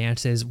Baron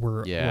dances.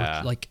 We're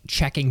like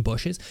checking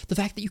bushes. The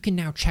fact that you can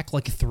now check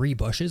like 3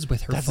 bushes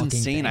with her, that's fucking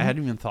insane. thing. I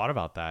hadn't even thought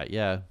about that.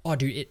 Yeah. Oh,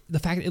 dude, the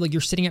fact that like you're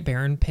sitting at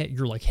Baron pit,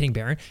 you're like hitting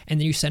Baron, and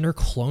then you send her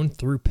clone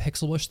through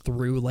Pixel Bush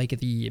through like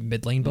the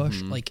mid lane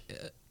bush. Like,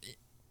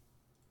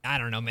 I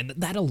don't know, man.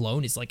 That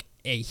alone is like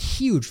a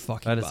huge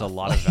fucking. That is a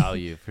lot of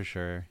value for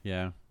sure.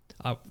 Yeah.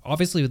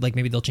 Obviously, like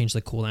maybe they'll change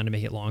the cooldown to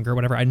make it longer or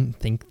whatever. I didn't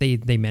think they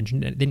didn't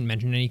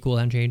mention any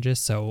cooldown changes,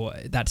 so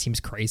that seems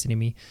crazy to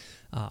me.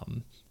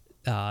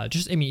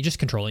 Just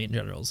controlling it in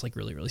general is like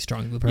really, really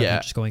strong.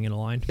 Just going in a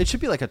line. It should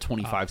be like a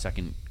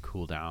 25-second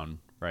cooldown,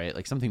 right?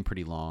 Like something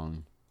pretty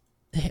long.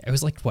 It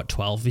was like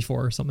 12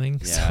 before or something.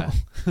 Yeah.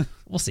 So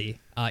we'll see.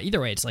 Either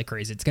way, it's like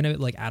crazy. It's gonna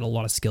like add a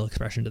lot of skill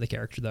expression to the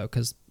character though,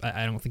 because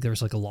I don't think there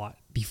was like a lot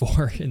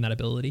before in that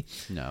ability.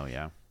 No,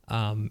 yeah.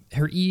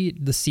 Her E,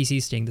 the CC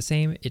is staying the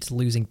same. It's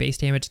losing base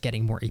damage,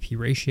 getting more AP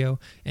ratio,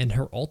 and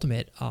her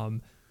ultimate,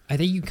 I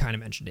think you kind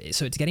of mentioned it.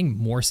 So it's getting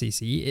more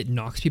CC. It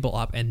knocks people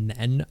up and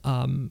then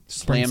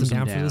slams them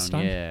down for the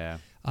stun. Yeah.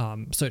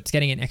 So it's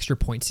getting an extra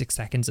 0.6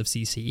 seconds of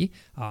CC,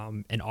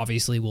 and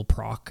obviously will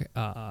proc.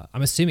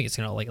 I'm assuming it's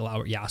gonna like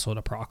allow Yasuo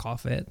to proc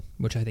off it,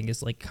 which I think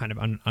is like kind of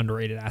an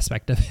underrated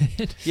aspect of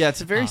it. Yeah,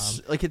 it's a very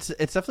it's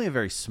definitely a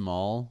very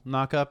small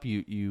knock-up.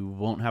 You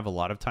won't have a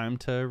lot of time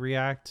to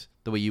react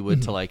the way you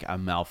would to like a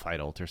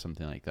Malphite ult or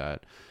something like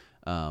that.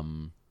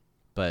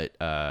 But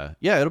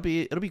it'll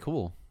be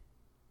cool.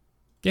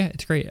 Yeah,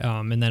 it's great.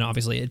 And then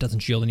obviously it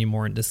doesn't shield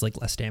anymore and does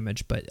like less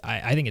damage, but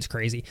I think it's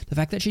crazy. The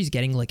fact that she's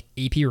getting like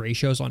AP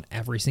ratios on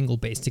every single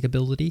basic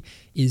ability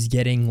is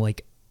getting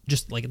like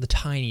just like the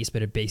tiniest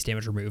bit of base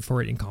damage removed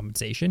for it in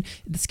compensation.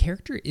 This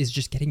character is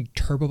just getting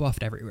turbo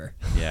buffed everywhere.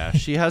 Yeah,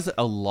 she has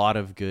a lot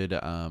of good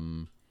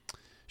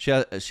she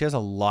has a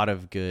lot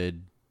of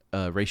good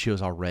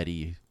ratios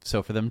already.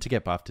 So for them to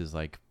get buffed is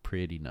like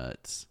pretty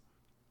nuts.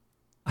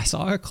 I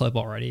saw a clip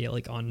already,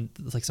 like on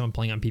like someone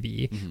playing on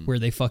PvE, where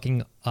they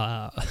fucking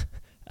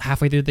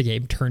halfway through the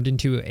game turned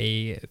into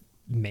a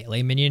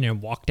melee minion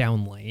and walked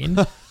down lane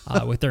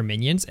with their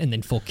minions and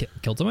then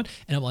killed someone.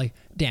 And I'm like,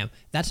 damn,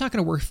 that's not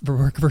going to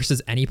work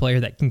versus any player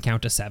that can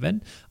count to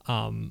 7,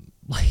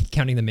 like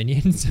counting the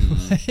minions.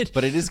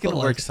 But it is going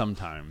to work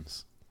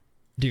sometimes.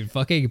 Dude,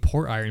 fucking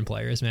poor Iron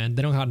players, man.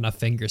 They don't have enough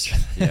fingers for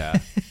that. Yeah.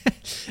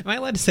 Am I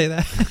allowed to say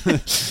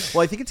that?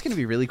 Well, I think it's going to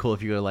be really cool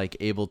if you're like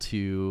able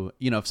to,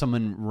 if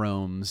someone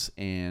roams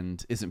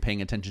and isn't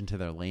paying attention to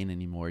their lane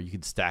anymore, you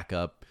could stack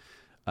up,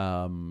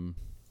 a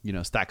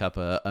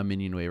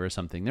minion wave or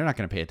something. They're not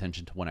going to pay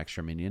attention to one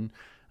extra minion.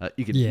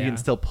 You can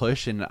still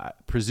push, and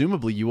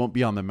presumably you won't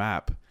be on the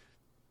map,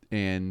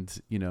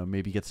 and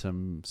maybe get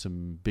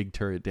some big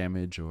turret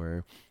damage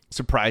or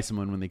surprise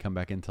someone when they come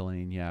back into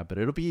lane. Yeah, but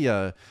it'll be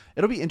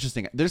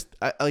interesting.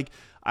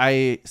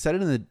 I said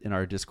it in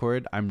our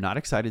Discord, I'm not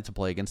excited to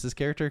play against this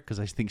character because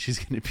I think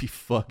she's going to be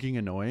fucking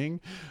annoying,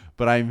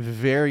 but I'm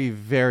very,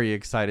 very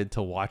excited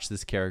to watch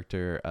this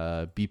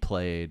character be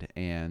played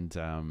and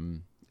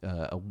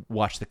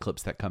watch the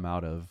clips that come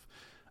out of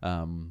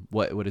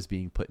what is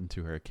being put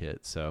into her kit.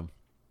 So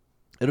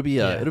it'll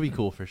be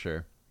cool for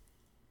sure.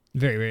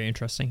 Very, very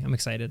interesting. I'm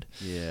excited.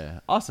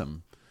 Yeah,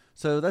 awesome.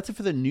 So that's it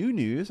for the new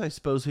news. I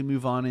suppose we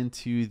move on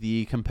into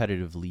the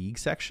competitive league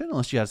section,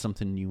 unless you had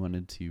something you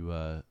wanted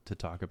to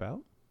talk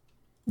about.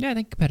 Yeah, I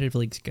think competitive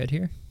league's good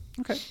here.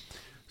 Okay.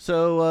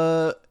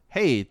 So,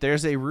 hey,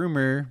 there's a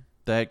rumor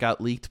that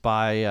got leaked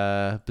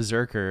by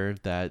Berserker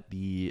that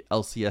the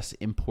LCS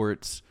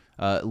imports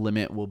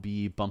limit will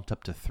be bumped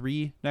up to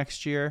 3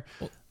 next year.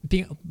 Well,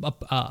 being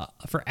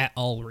for at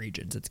all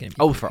regions, it's going to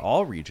be. Oh, for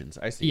all regions.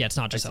 I see. Yeah, it's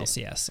not just I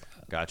see. LCS.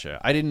 Gotcha.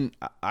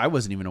 I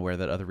wasn't even aware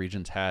that other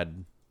regions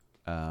had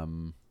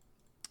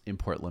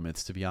import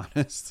limits, to be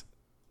honest.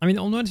 I mean,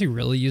 the only ones who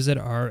really use it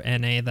are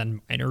NA,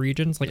 then minor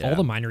regions. Like all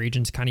the minor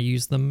regions kind of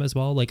use them as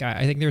well. Like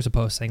I think there's a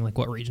post saying like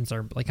what regions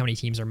are like how many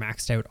teams are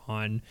maxed out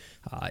on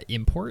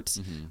imports.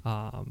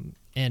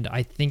 And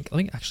I think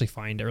let me actually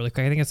find it really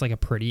quick. I think it's like a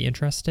pretty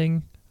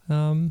interesting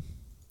post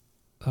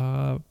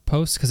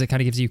because it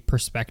kind of gives you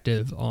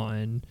perspective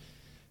on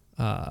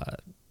how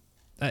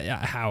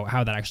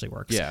that actually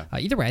works. Yeah.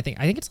 Either way, I think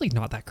it's like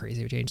not that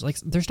crazy of a change. Like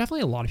there's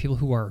definitely a lot of people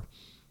who are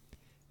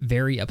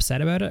very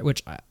upset about it,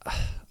 which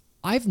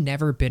I've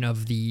never been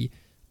of the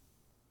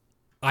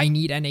I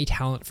need NA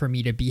talent for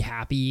me to be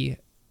happy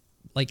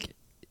like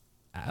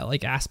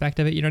aspect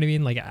of it. You know what I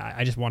mean? Like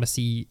I just want to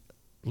see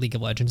League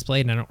of Legends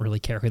played, and I don't really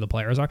care who the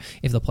players are.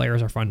 If the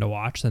players are fun to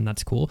watch, then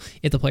that's cool.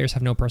 If the players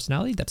have no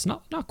personality, that's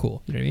not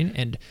cool. You know what I mean?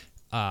 And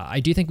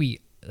I do think we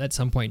at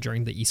some point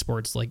during the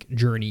esports like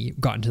journey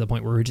gotten to the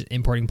point where we're just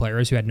importing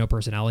players who had no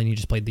personality and you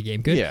just played the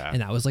game good. Yeah.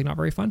 And that was like not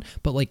very fun.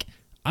 But like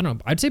I don't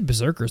know, I'd say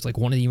Berserker's like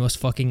one of the most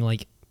fucking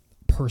like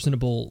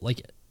personable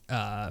like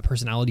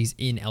personalities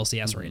in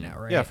LCS right now,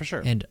 right? Yeah, for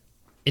sure. And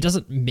it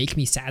doesn't make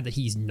me sad that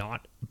he's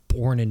not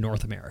born in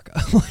North America.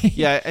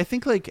 Yeah, I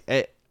think like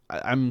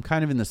I'm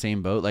kind of in the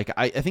same boat. Like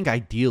I think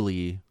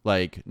ideally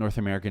like North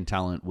American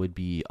talent would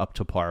be up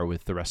to par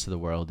with the rest of the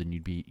world, and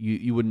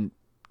you wouldn't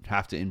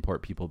have to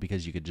import people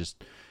because you could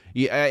just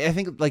I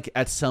think like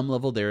at some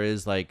level there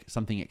is like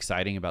something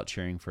exciting about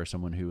cheering for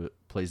someone who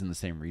plays in the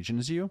same region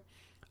as you.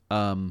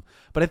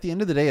 But at the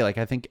end of the day, like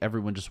I think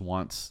everyone just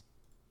wants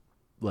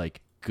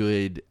like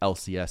good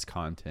LCS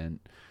content,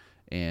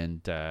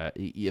 and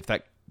if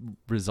that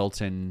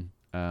results in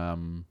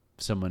some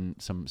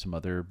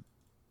other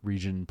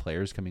region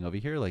players coming over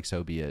here, like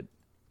so be it.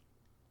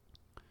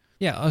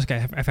 Yeah,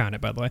 okay, I found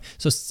it, by the way.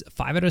 So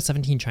 5 out of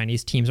 17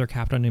 Chinese teams are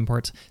capped on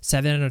imports.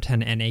 7 out of 10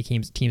 NA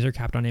teams are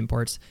capped on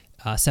imports.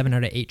 7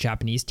 out of 8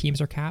 Japanese teams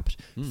are capped.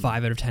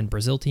 5 out of 10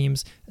 Brazil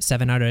teams.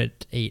 7 out of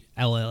 8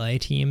 LLA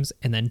teams.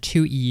 And then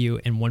 2 EU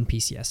and 1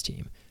 PCS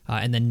team.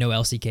 And then no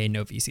LCK,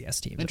 no VCS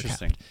teams.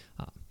 Interesting.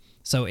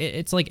 So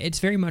it's like it's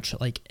very much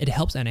like it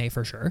helps NA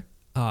for sure,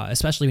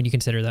 especially when you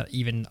consider that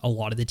even a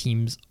lot of the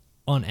teams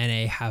on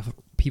NA have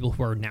people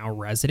who are now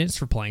residents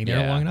for playing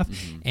there long enough,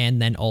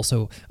 and then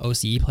also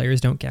OCE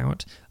players don't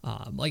count.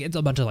 Like it's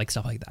a bunch of like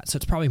stuff like that. So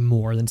it's probably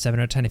more than 7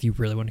 out of 10 if you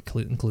really want to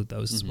include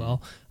those as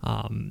well.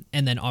 And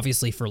then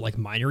obviously for like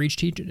minor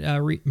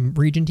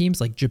region teams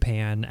like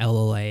Japan,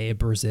 LLA,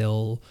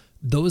 Brazil,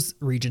 those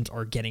regions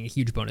are getting a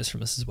huge bonus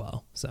from this as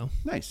well. So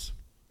Nice.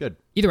 Good.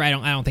 Either way, I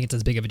don't think it's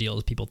as big of a deal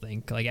as people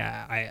think. Like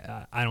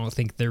I don't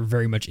think there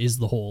very much is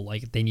the whole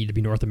like they need to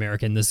be North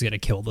American. This is gonna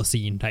kill the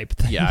scene type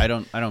thing. Yeah, I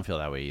don't feel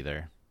that way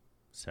either.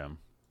 So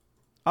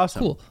awesome.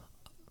 Cool.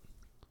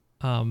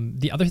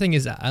 The other thing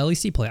is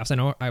LEC playoffs. I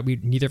know we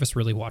neither of us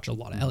really watch a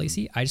lot of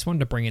LEC. I just wanted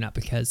to bring it up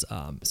because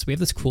so we have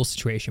this cool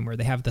situation where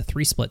they have the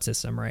 3 split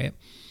system, right?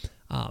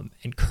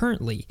 And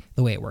currently,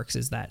 the way it works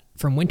is that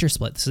from Winter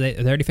Split, so they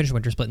already finished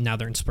Winter Split, and now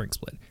they're in Spring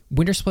Split.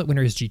 Winter Split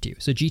winner is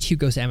G2. So G2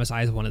 goes to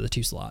MSI as one of the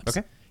 2 slots.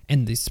 Okay.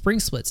 And the Spring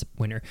Split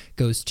winner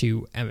goes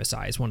to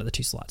MSI as one of the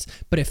 2 slots.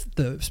 But if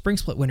the Spring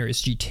Split winner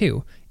is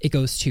G2, it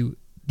goes to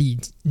the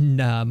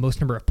most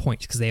number of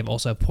points because they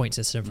also have point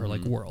system for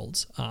like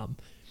Worlds.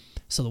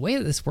 So the way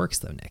that this works,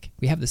 though, Nick,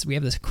 we have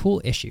this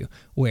cool issue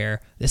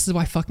where this is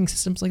why fucking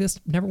systems like this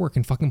never work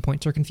and fucking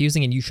points are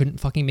confusing, and you shouldn't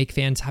fucking make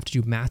fans have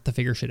to do math to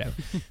figure shit out.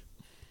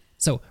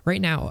 So right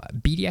now,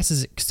 BDS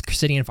is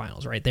sitting in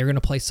finals, right? They're going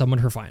to play someone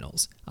for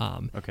finals.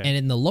 Okay. And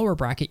in the lower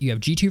bracket, you have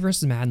G2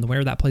 versus Mad, and the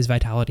winner of that plays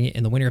Vitality,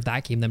 and the winner of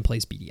that game then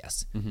plays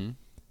BDS.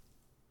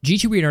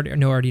 G2 we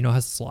already know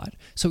has the slot.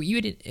 So you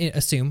would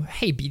assume,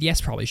 hey,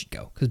 BDS probably should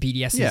go because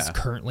BDS is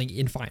currently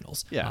in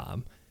finals. Yeah.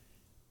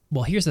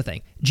 Well, here's the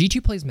thing.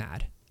 G2 plays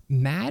Mad.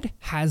 Mad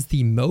has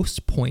the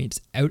most points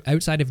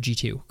outside of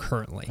G2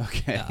 currently.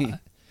 Okay.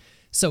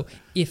 So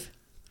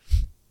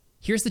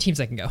here's the teams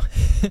that can go.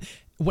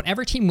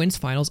 Whatever team wins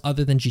finals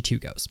other than G2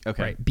 goes.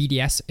 Okay. Right.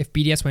 BDS. If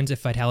BDS wins,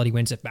 if Vitality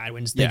wins, if Mad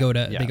wins, they go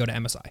to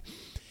MSI.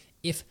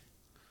 If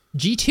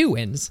G2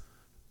 wins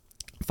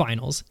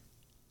finals,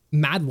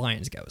 Mad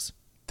Lions goes,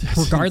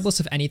 regardless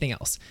of anything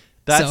else.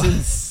 That's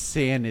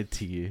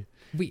insanity.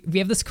 We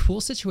have this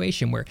cool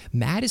situation where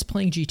Mad is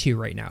playing G2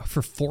 right now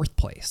for 4th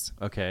place.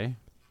 Okay.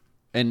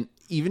 And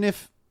even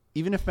if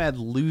Mad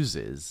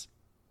loses,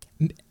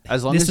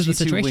 as long as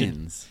G2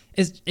 wins.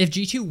 If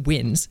G2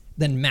 wins,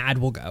 then Mad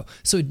will go.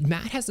 So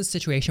Mad has this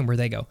situation where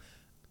they go,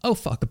 oh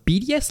fuck,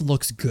 BDS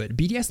looks good.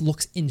 BDS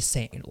looks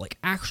insane. Like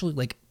actually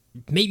like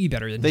maybe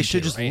better than they G2,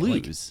 should just right?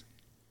 lose.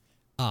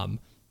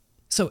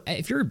 So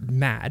if you're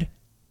Mad,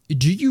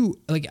 do you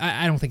like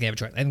I don't think they have a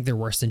choice. I think they're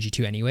worse than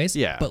G2 anyways.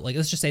 Yeah. But like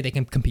let's just say they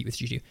can compete with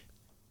G2.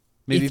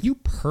 Maybe if you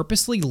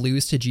purposely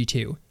lose to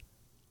G2,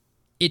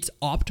 it's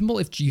optimal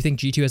if you think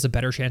G2 has a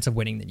better chance of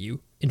winning than you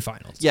in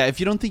finals. Yeah, if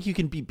you don't think you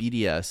can beat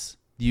BDS,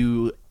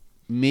 you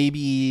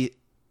maybe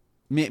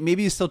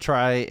maybe you still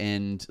try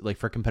and like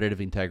for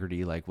competitive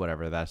integrity, like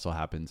whatever, that still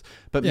happens.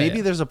 But Yeah, maybe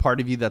yeah. there's a part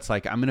of you that's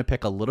like, I'm going to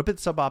pick a little bit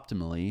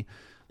suboptimally.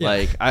 Yeah.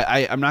 Like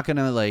I'm not going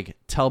to like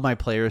tell my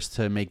players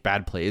to make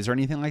bad plays or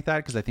anything like that,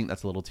 because I think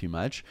that's a little too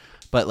much.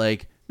 But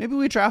like maybe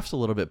we draft a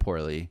little bit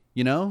poorly,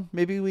 you know?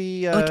 Maybe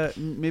we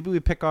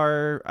pick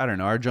our, I don't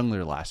know, our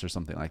jungler last or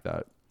something like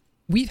that.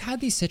 We've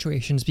had these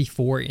situations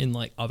before in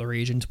like other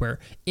regions where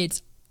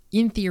it's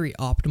in theory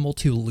optimal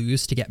to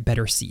lose to get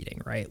better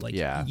seeding, right? Like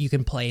you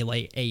can play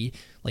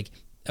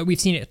we've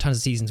seen it tons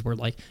of seasons where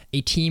like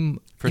a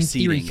team For in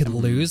theory seeding. could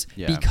lose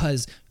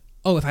because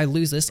if I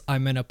lose this,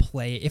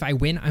 if I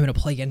win, I'm gonna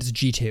play against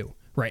G2.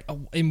 Right.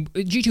 And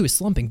G2 is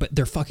slumping, but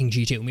they're fucking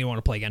G2 and we want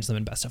to play against them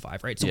in best of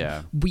 5, right?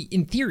 So we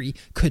in theory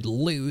could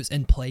lose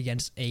and play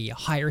against a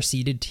higher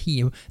seeded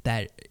team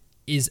that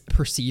is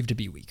perceived to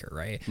be weaker,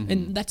 right?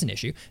 And that's an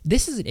issue.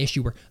 This is an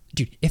issue where,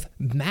 dude, if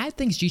Mad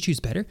thinks G2 is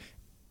better,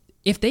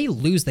 if they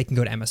lose, they can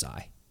go to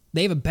MSI.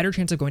 They have a better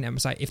chance of going to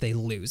MSI if they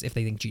lose, if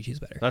they think G2 is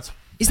better.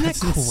 Isn't that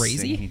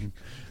crazy? Insane.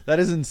 That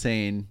is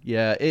insane.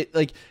 Yeah. It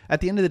like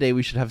at the end of the day,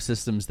 we should have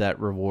systems that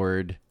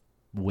reward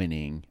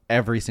winning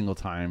every single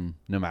time,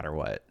 no matter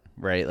what,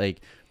 right?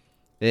 Like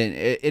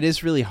it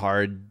is really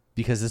hard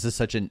because this is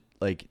such a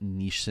like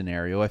niche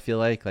scenario. I feel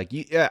like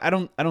I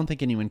don't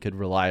think anyone could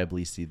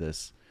reliably see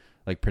this,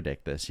 like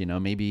predict this, you know.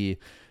 Maybe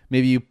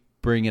you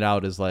bring it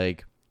out as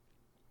like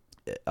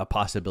a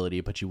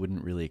possibility, but you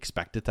wouldn't really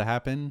expect it to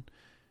happen.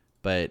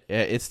 But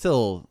it's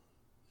still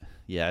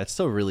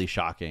really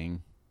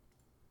shocking.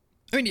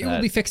 I mean, it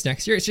will be fixed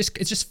next year. It's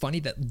just funny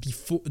that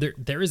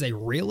there is a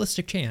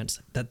realistic chance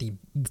that the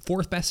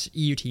 4th best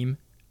EU team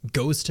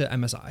goes to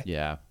MSI.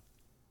 Yeah.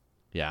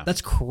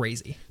 That's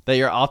crazy. That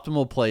your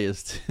optimal play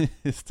is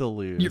to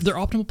lose. Their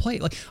optimal play,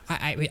 like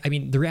I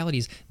mean, the reality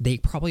is they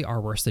probably are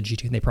worse than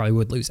G2, and they probably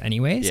would lose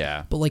anyways.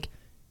 Yeah. But like,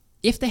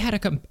 if they had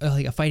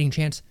a fighting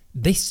chance,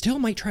 they still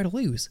might try to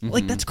lose.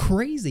 Like that's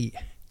crazy.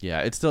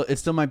 Yeah, it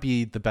still might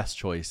be the best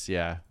choice.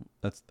 Yeah,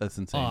 that's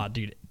insane. Oh,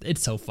 dude,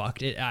 it's so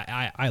fucked.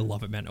 I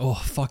love it, man. Oh,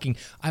 fucking,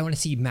 I want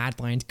to see Mad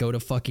Lions go to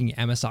fucking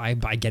MSI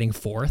by getting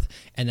 4th,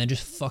 and then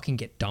just fucking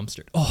get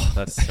dumpstered. Oh,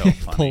 that's so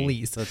funny.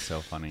 Please, that's so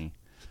funny.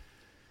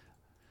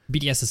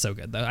 BDS is so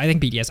good though. I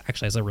think BDS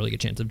actually has a really good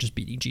chance of just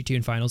beating G2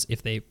 in finals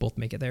if they both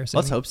make it there. So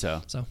let's hope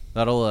so. So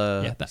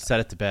that'll set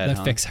it to bed.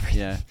 That fix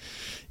everything.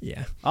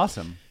 Yeah.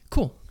 Awesome.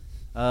 Cool.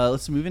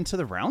 Let's move into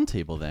the round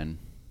table then.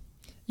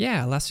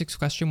 Yeah, last week's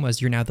question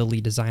was, you're now the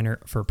lead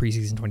designer for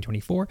preseason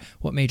 2024.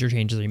 What major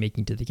changes are you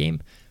making to the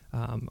game?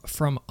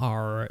 From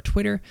our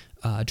Twitter,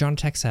 John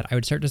Tech said, I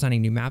would start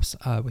designing new maps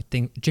with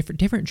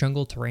different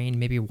jungle terrain,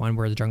 maybe one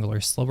where the jungler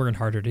is slower and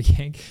harder to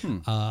kick,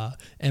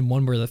 and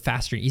one where the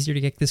faster and easier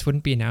to kick. This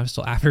wouldn't be announced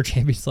till after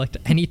champion select.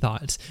 Any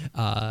thoughts?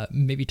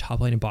 Maybe top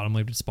lane and bottom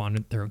lane would spawn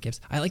with their own gifts.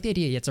 I like the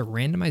idea. It's a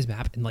randomized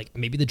map, and like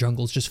maybe the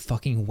jungle is just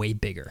fucking way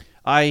bigger.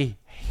 I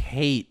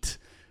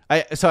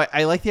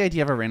like the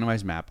idea of a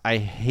randomized map. I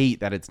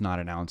hate that it's not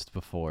announced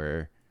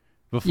before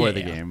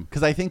the game,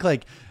 because I think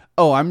like,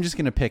 oh, I'm just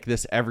gonna pick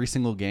this every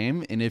single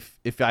game, and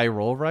if I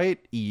roll right,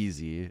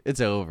 easy,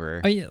 it's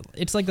over. Oh yeah,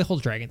 it's like the whole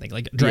dragon thing.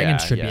 Like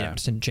dragons should be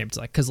announced in champs,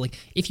 like, because like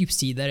if you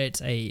see that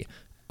it's a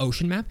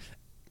ocean map,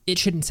 it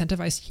should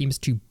incentivize teams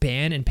to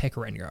ban and pick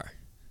Rengar.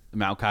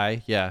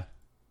 Maokai, yeah,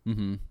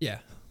 yeah,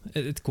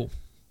 it's cool.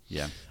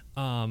 Yeah.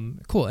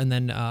 Cool. And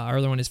then our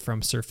other one is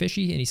from Sir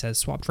Fishy, and he says,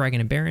 swap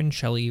Dragon and Baron.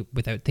 Shelly,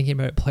 without thinking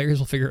about it, players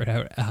will figure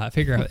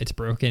out it's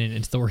broken and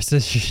it's the worst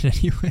decision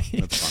anyway.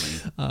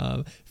 That's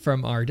funny.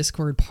 From our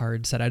Discord,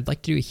 Pard said, I'd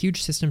like to do a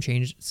huge system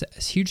change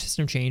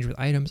with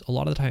items. A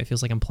lot of the time it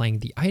feels like I'm playing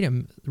the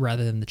item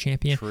rather than the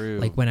champion. True.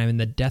 Like when I'm in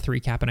the death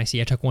recap and I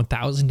see I took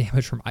 1,000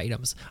 damage from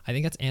items. I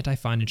think that's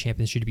anti-fun, and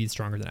champions should be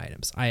stronger than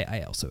items.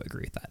 I also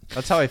agree with that.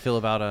 That's how I feel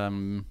about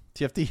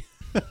TFT.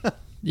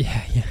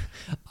 Yeah.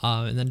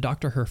 And then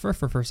Dr.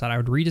 Herfer said, I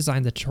would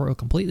redesign the tutorial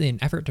completely in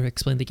an effort to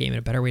explain the game in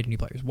a better way to new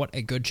players. What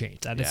a good change.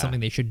 That is something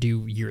they should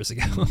do years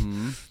ago.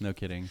 No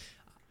kidding.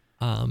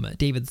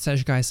 David the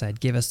Sedge guy said,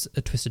 give us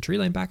a Twisted Tree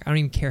Line back. I don't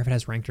even care if it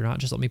has ranked or not.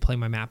 Just let me play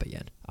my map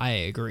again. I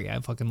agree. I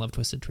fucking love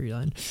Twisted Tree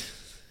Line.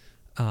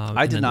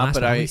 I did not,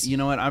 but you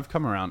know what? I've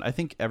come around. I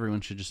think everyone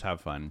should just have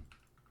fun.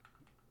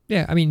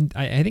 Yeah, I mean,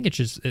 I think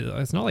it's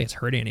not like it's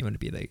hurting anyone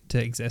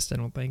to exist. I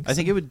don't think. I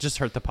think it would just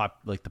hurt the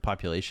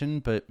population,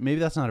 but maybe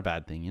that's not a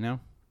bad thing, you know?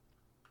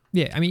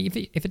 Yeah, I mean,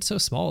 if it's so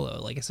small though,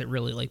 like, is it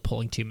really like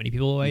pulling too many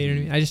people away? You know what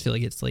I mean? I just feel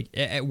like it's like,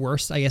 at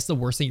worst, I guess the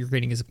worst thing you're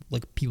creating is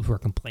like people who are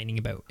complaining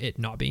about it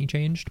not being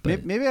changed.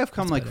 But maybe I've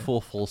come like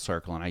full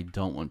circle, and I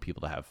don't want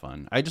people to have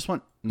fun. I just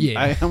want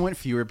I want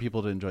fewer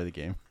people to enjoy the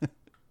game.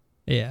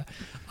 Yeah.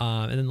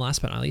 And then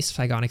last but not least,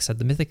 Phygonic said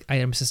the mythic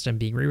item system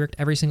being reworked.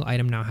 Every single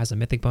item now has a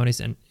mythic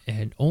bonus, and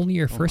only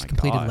your first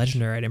completed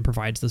legendary item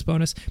provides this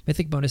bonus.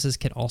 Mythic bonuses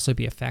can also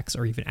be effects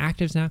or even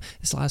actives now.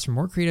 This allows for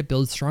more creative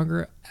builds,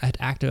 stronger at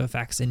active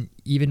effects, and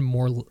even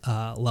more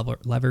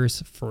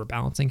levers for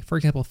balancing. For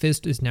example,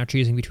 Fizz is now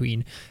choosing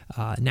between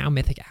now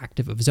mythic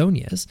active of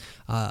Zonias,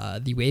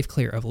 the Wave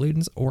Clear of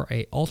Ludens, or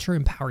a ultra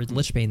empowered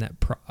Lichbane that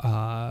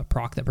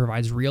proc that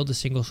provides real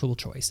distinguishable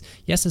choice.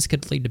 Yes, this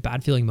could lead to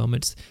bad feeling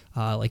moments,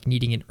 like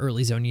needing an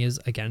early Zonias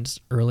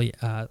against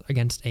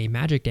a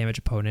magic damage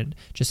opponent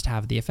just to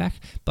have the effect.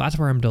 But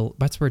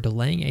that's where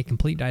delaying a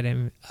complete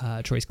item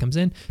choice comes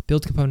in.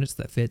 Build components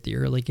that fit the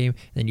early game,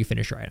 and then you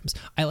finish your items.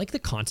 I like the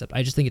concept.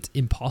 I just think it's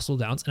impossible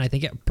to balance, and I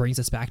think it brings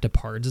us back to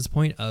Pards'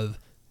 point of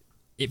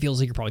it feels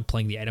like you're probably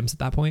playing the items at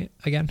that point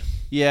again.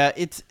 Yeah,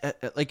 it's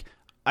like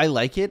I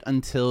like it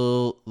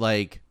until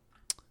like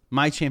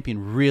my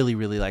champion really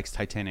likes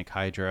Titanic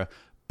Hydra,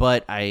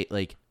 but I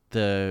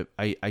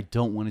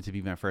don't want it to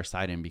be my first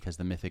item because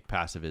the mythic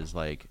passive is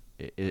like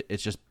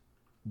it's just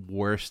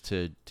worse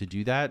to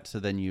do that. So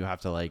then you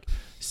have to like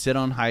sit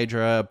on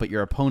Hydra, but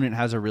your opponent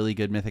has a really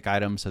good mythic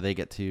item, so they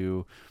get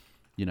to,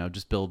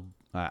 just build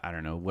I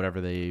don't know, whatever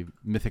they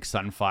mythic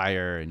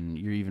Sunfire, and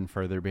you're even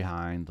further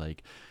behind.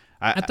 Like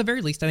at the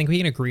very least, I think we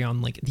can agree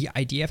on like the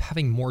idea of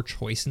having more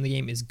choice in the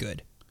game is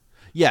good.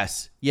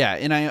 Yes,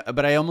 yeah,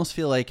 but I almost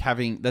feel like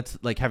having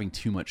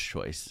too much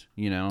choice,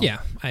 Yeah,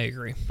 I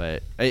agree.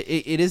 But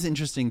it is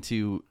interesting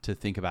to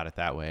think about it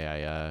that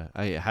way.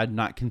 I had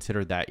not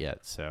considered that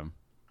yet, so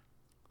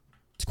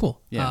it's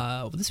cool.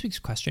 Yeah. This week's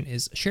question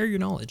is: share your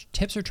knowledge,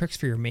 tips or tricks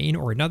for your main,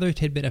 or another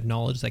tidbit of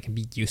knowledge that can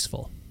be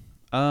useful.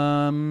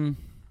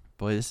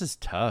 Boy, this is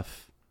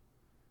tough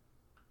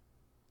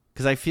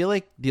because I feel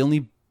like the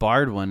only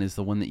Bard one is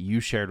the one that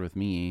you shared with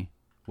me,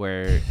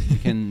 where you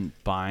can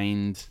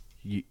bind.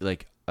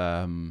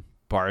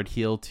 Bard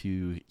heal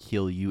to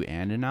heal you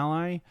and an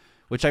ally,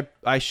 which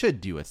I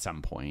should do at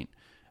some point.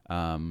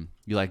 You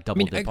like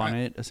double dip on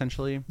it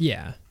essentially.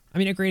 Yeah, I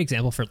mean a great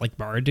example for like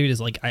Bard, dude,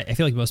 is like I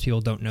feel like most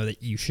people don't know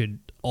that you should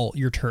all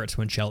your turrets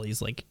when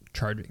Shelly's like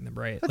charging them,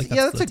 right?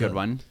 That's a good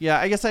one. Yeah,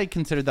 I guess I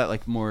considered that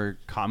like more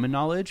common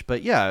knowledge,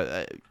 but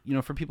yeah,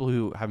 for people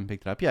who haven't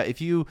picked it up, yeah, if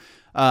you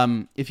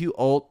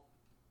ult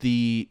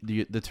the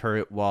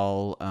turret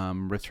while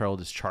Rift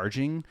Herald is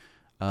charging.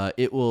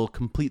 It will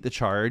complete the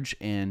charge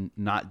and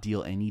not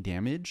deal any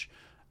damage.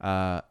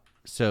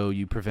 So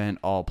you prevent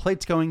all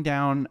plates going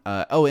down.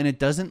 And it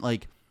doesn't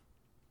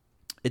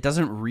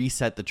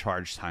reset the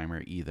charge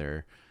timer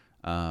either.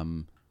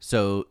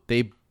 So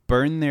they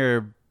burn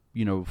their,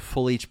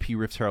 full HP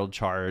Rift Herald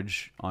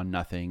charge on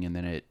nothing, and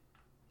then it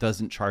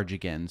doesn't charge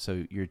again.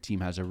 So your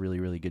team has a really,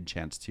 really good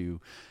chance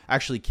to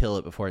actually kill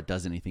it before it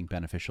does anything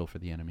beneficial for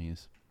the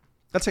enemies.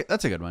 That's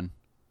a good one.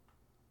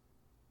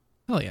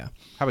 Oh yeah.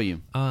 How about you?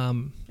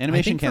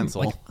 Animation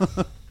cancel.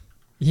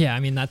 Yeah,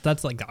 I mean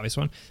that's like the obvious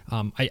one.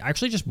 I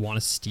actually just want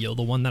to steal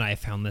the one that I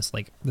found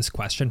this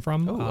question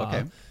from. Oh,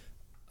 okay.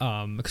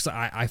 Because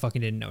I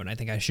fucking didn't know, and I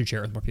think I should share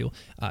it with more people.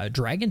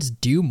 Dragons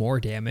do more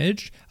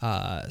damage.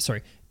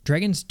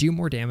 Dragons do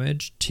more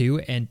damage too,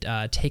 and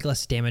take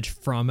less damage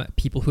from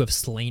people who have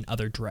slain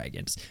other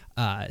dragons.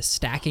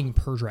 Stacking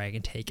per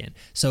dragon taken.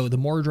 So the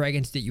more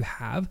dragons that you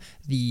have,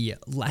 the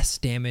less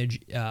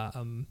damage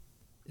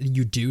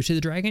you do to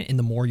the dragon, and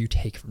the more you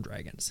take from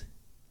dragons.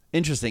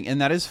 Interesting. And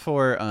that is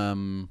for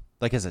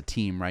like as a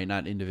team, right?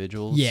 Not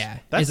individuals. Yeah,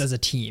 it's as a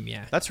team.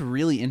 Yeah, that's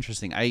really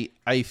interesting. I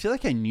feel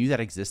like I knew that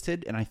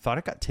existed, and I thought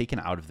it got taken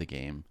out of the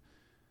game.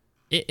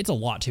 It's a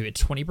lot too.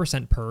 It's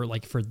 20% per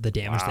for the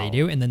damage they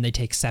do, and then they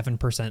take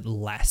 7%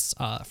 less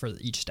for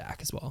each stack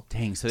as well.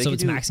 Dang, so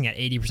it's maxing at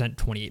 80%,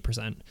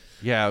 28%.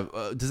 Yeah,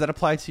 does that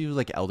apply to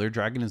like Elder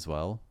Dragon as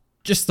well?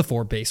 Just the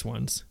 4 base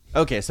ones.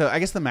 Okay, so I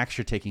guess the max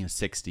you're taking is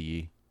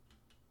 60.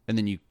 And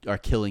then you are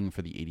killing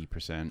for the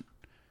 80%.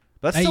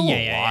 That's still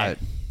a lot.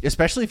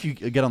 Especially if you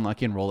get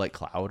unlucky and roll like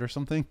Cloud or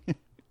something.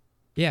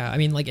 Yeah, I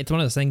mean, like, it's one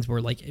of those things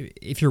where, like,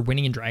 if you're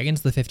winning in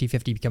Dragons, the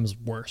 50-50 becomes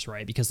worse,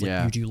 right? Because,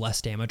 like, you do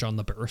less damage on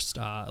the burst.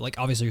 Like,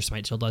 obviously, your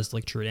Smite still does,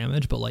 like, true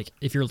damage, but, like,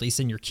 if you're Lee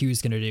Sin, your Q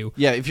is going to do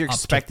if you're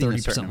expecting 30%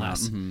 a certain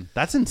less. Amount.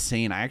 That's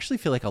insane. I actually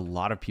feel like a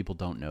lot of people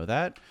don't know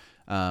that.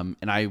 And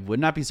I would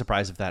not be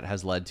surprised if that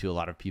has led to a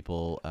lot of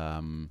people,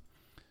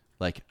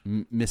 like,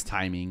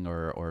 mistiming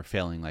or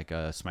failing, like,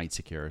 a Smite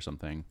Secure or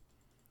something.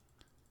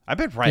 I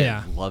bet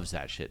Riot loves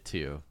that shit,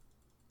 too.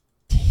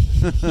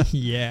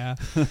 Yeah.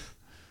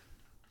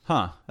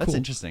 Huh. That's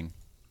interesting.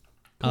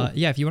 Cool.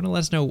 If you want to let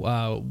us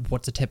know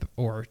what's a tip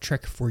or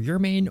trick for your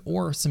main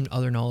or some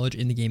other knowledge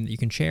in the game that you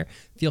can share,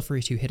 feel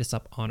free to hit us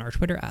up on our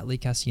Twitter at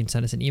Leakcast. You can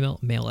send us an email,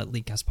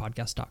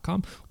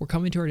 mail@leakcastpodcast.com, or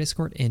come into our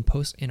Discord and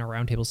post in our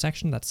roundtable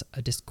section. That's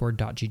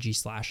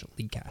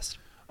discord.gg/Leakcast.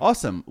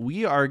 Awesome.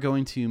 We are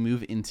going to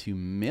move into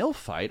mail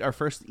fight. Our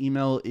first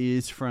email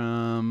is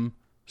from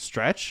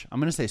Stretch. I'm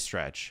going to say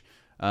Stretch.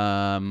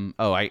 Hey,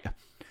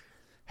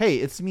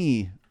 it's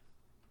me,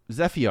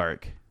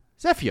 Zephyarch,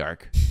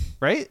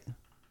 right?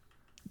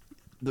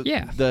 The,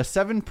 Yeah. The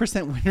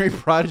 7% win rate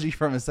prodigy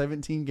from a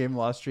 17-game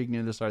loss streak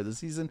near the start of the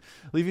season,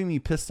 leaving me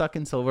piss stuck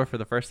in silver for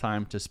the first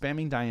time, to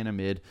spamming Diana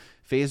mid,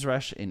 phase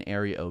rush in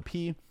area OP,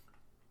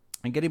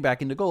 and getting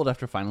back into gold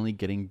after finally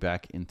getting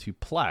back into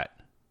plat.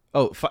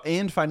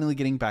 And finally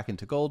getting back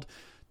into gold,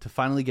 to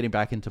finally getting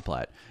back into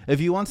plat. If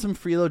you want some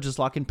freelo, just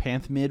lock in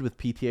Panth mid with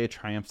PTA,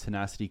 Triumph,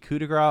 Tenacity, Coup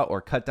de Grace, or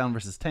Cut Down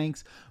versus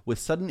tanks with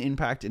sudden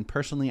impact. And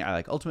personally, I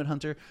like Ultimate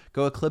Hunter.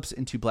 Go Eclipse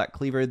into Black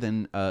Cleaver,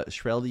 then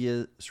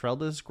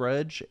Shrelda's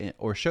Grudge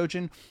or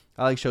Shojin.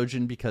 I like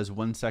Shojin because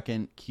 1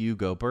 second Q,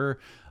 go Burr.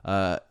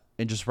 And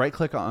just right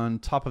click on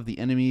top of the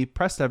enemy,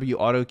 press W,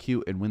 auto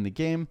Q, and win the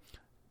game.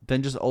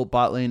 Then just ult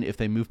bot lane if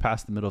they move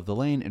past the middle of the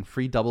lane, and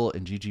free double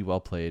and GG, well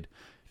played.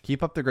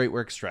 Keep up the great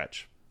work,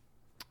 Stretch.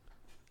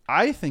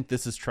 I think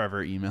this is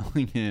Trevor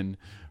emailing in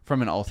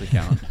from an alt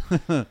account.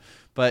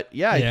 But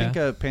yeah, I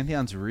think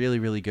Pantheon's really,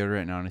 really good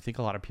right now. And I think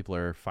a lot of people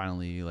are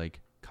finally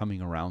like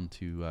coming around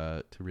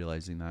to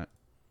realizing that.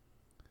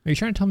 Are you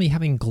trying to tell me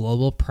having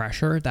global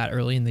pressure that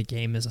early in the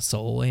game as a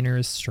solo laner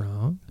is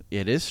strong?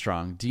 It is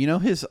strong. Do you know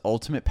his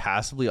ultimate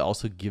passively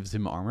also gives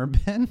him armor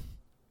bin?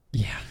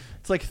 Yeah.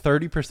 It's like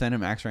 30% at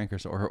max rank or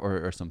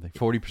something.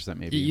 40%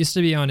 maybe. It used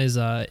to be on his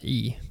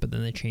E, but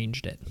then they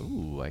changed it.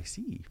 Ooh, I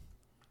see.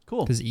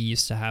 Cool. Because E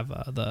used to have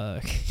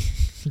the...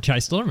 which I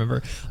still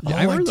remember.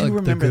 I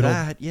remember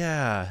that.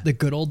 Yeah. The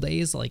good old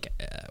days,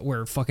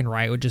 where fucking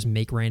Riot would just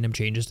make random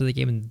changes to the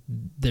game and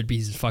there'd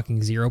be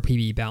fucking zero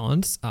PvE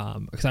balance.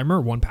 Because I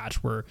remember one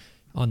patch where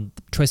on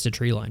Twisted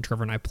Tree Line,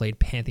 Trevor and I played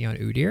Pantheon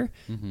Udyr.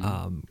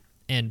 Mm-hmm.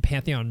 And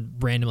Pantheon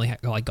randomly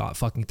got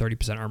fucking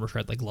 30% armor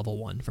shred level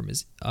 1 from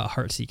his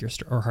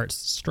Heartseeker or Heart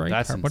Strike.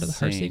 That's what is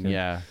the insane. Heartseeker?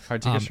 Yeah,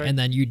 Heartseeker Strike. And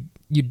then you'd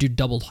do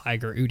double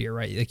Tiger Udyr,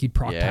 right? Like you'd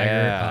proc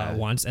Tiger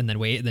once and then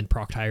wait, and then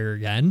proc Tiger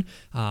again.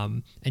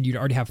 And you'd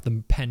already have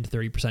them penned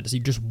 30%, so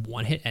you just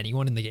one hit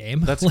anyone in the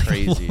game. That's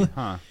crazy,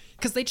 huh?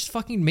 Because they just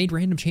fucking made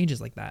random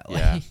changes like that.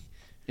 Yeah,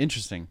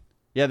 interesting.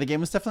 Yeah, the game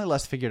was definitely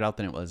less figured out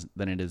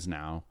than it is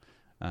now,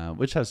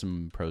 which has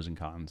some pros and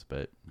cons.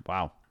 But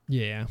wow.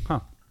 Yeah. Huh.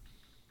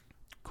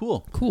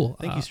 Cool.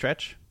 Thank you,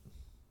 Stretch.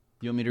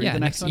 You want me to read the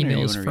next one, or you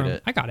want to read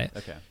it? I got it.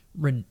 Okay.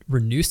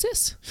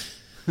 Renusis?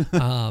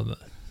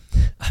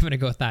 I'm going to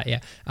go with that,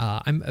 yeah.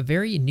 I'm a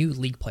very new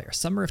League player.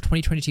 Summer of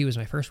 2022 was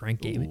my first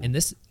ranked game, and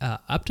this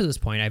up to this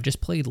point, I've just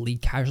played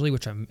League casually,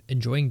 which I'm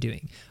enjoying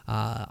doing.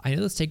 I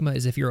know the stigma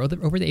is if you're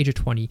over the age of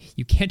 20,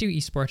 you can't do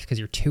esports because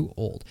you're too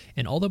old.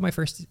 And although my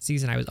first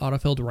season I was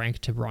autofilled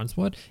ranked to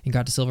Bronzewood and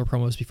got to silver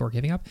promos before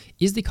giving up,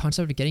 is the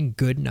concept of getting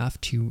good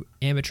enough to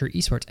amateur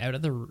esports out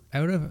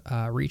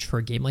of reach for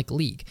a game like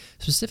League.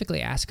 Specifically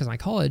asked because my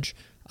college,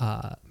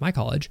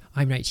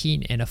 I'm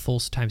 19 and a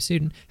full-time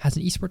student, has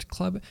an esports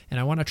club, and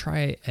I want to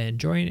try and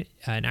join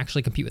and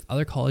actually compete with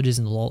other colleges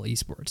in the LoL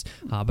esports,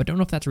 but don't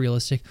know if that's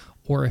realistic,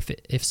 or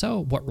if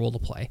so, what role to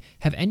play.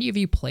 Have any of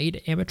you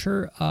played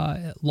amateur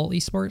LoL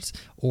esports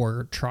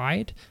or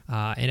tried?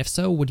 And if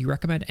so, would you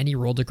recommend any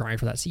role to grind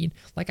for that scene?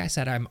 Like I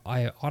said,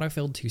 I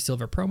autofilled to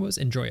silver promos,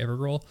 enjoy every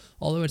role,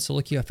 although in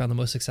solo queue I found the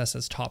most success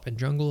as top and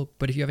jungle,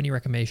 but if you have any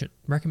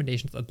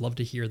recommendations, I'd love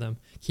to hear them.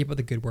 Keep up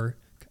the good work.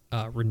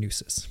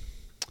 Renusis.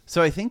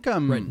 So I think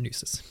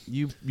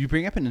you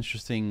bring up an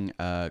interesting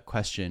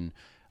question.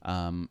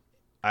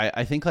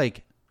 I think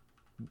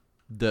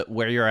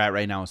where you're at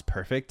right now is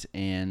perfect,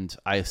 and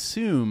I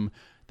assume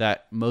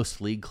that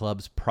most league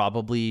clubs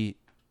probably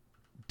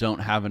don't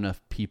have enough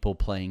people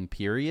playing,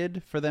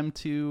 period, for them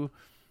to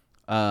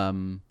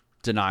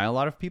deny a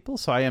lot of people.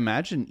 So I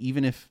imagine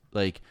even if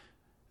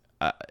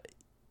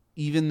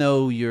even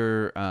though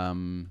you're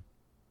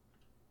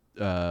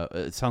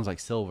it sounds like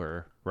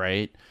silver,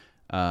 right?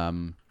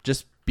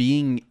 Just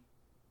being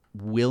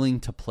willing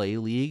to play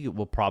League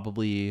will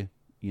probably,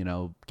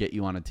 get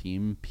you on a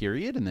team,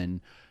 period. And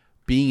then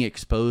being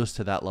exposed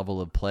to that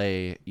level of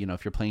play,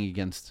 if you're playing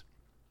against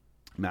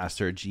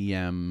Master,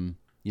 GM,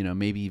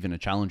 maybe even a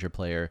challenger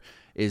player,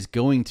 is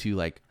going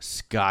to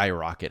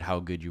skyrocket how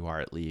good you are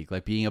at League.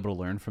 Being able to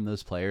learn from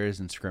those players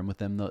and scrim with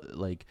them,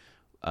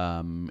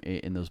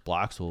 in those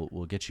blocks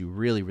will get you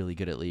really, really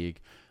good at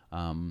League.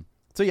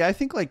 So yeah, I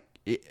think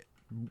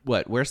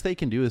worst they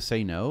can do is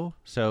say no.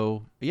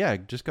 So yeah,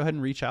 just go ahead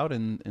and reach out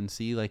and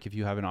see if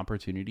you have an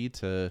opportunity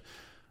to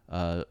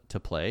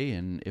play,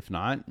 and if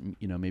not,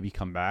 maybe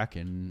come back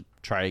and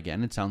try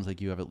again. It sounds like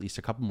you have at least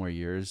a couple more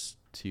years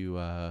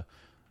to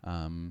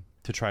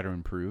try to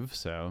improve.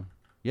 So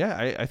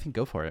yeah, I think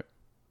go for it.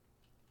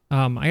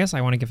 I guess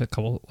I want to give a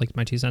couple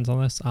my 2 cents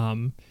on this.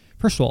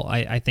 First of all,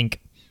 I think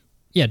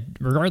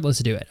regardless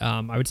to do it,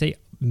 I would say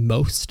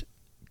most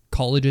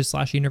colleges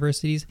 /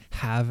 universities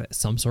have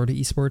some sort of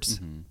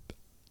esports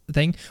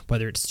thing,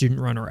 whether it's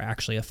student run or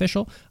actually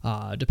official.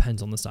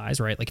 Depends on the size,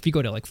 right? If you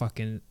go to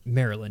fucking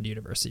Maryland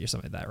University or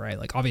something like that, right?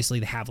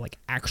 Obviously they have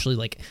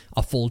actually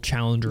a full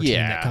challenger team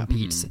that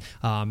competes,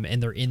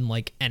 and they're in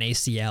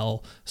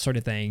NACL sort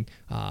of thing,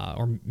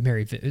 or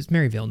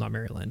Maryville, not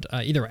Maryland.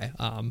 Either way,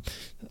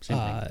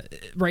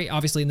 right?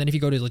 Obviously, and then if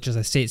you go to just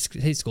a state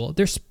school,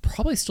 there's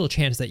probably still a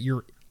chance that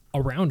you're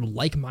around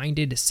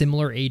like-minded,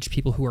 similar age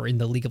people who are in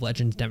the League of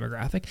Legends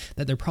demographic,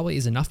 that there probably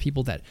is enough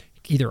people that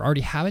either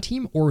already have a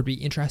team or would be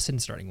interested in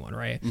starting one,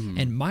 right?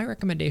 And my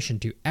recommendation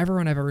to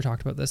everyone I've ever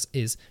talked about this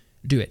is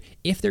do it.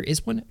 If there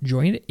is one,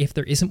 join it. If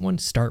there isn't one,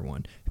 start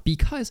one.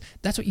 Because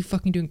that's what you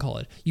fucking do in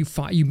college.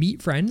 You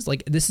meet friends.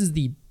 Like, this is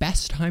the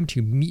best time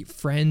to meet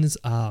friends,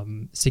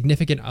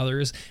 significant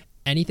others,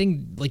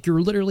 anything. Like,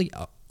 you're literally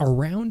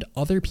around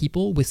other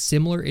people with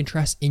similar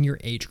interests in your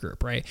age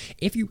group, right?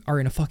 If you are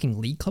in a fucking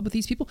league club with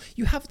these people,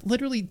 you have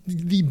literally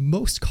the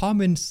most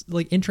common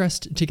like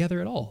interest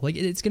together at all. Like,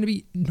 it's going to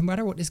be, no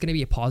matter what, it's going to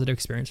be a positive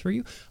experience for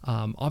you.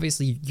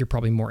 Obviously you're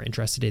probably more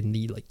interested in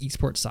the like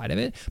esports side of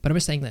it, but I'm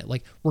just saying that,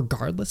 like,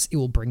 regardless, it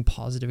will bring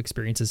positive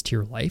experiences to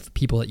your life.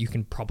 People that you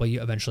can probably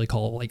eventually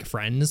call like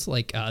friends.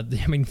 Like, I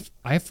mean,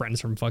 I have friends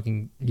from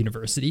fucking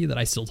university that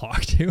I still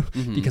talk to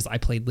because I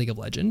played League of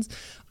Legends.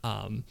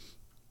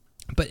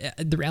 But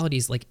the reality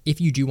is, like, if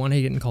you do want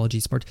to get in college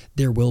esports,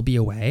 there will be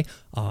a way.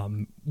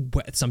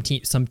 Some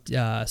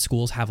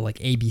schools have like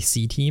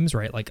ABC teams,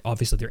 right? Like,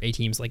 obviously their A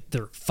teams, like,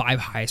 they're 5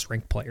 highest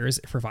ranked players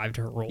for 5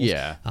 different roles.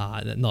 Yeah.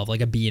 Then they'll have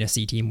like a B and a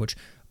C team, which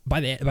by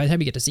the time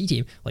you get to C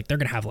team, like, they're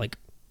gonna have like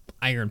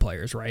iron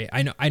players, right?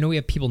 I know we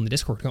have people in the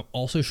Discord who I'm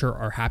also sure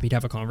are happy to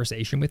have a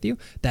conversation with you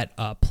that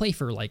play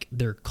for like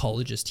their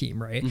college's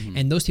team, right?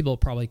 And those people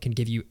probably can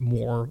give you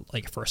more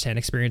like firsthand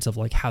experience of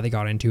like how they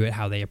got into it,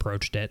 how they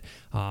approached it.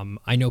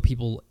 I know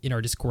people in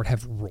our Discord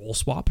have role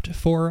swapped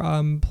for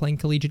playing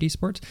collegiate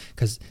esports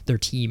because their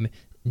team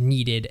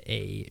needed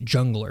a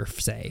jungler,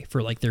 say,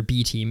 for like their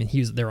B team, and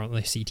they're on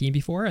the C team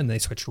before, and they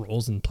switched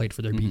roles and played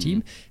for their B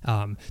team.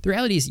 The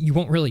reality is you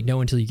won't really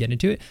know until you get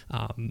into it.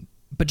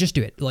 But just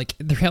do it. Like,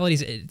 the reality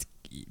is,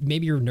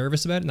 maybe you're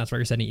nervous about it, and that's why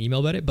you're sending an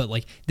email about it. But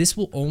like, this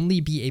will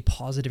only be a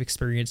positive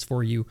experience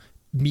for you,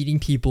 meeting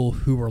people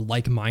who are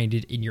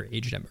like-minded in your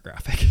age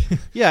demographic.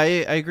 Yeah,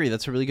 I agree.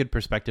 That's a really good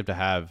perspective to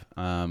have.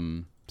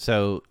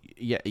 So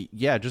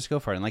yeah, just go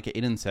for it. And like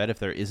Aiden said, if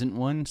there isn't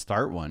one,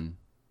 start one.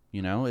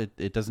 You know,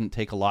 it doesn't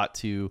take a lot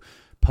to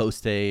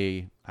post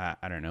something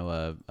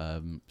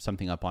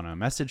up on a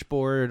message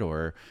board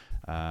or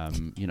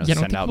send don't out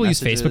think people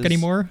use messages. Facebook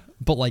anymore,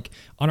 but like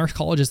on our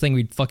college's thing,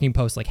 we'd fucking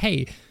post like,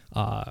 hey,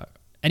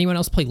 anyone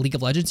else play League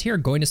of Legends here?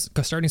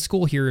 Starting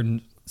school here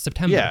in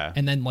September. Yeah.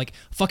 And then like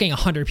fucking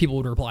 100 people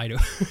would reply to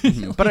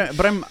it.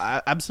 But I'm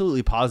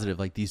absolutely positive,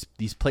 like,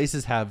 these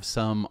places have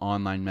some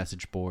online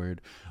message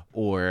board,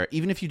 or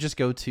even if you just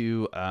go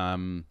to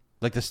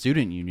like the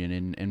student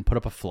union and put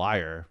up a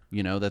flyer,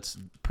 you know, that's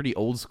pretty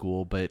old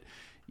school, but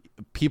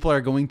people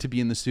are going to be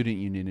in the student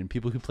union, and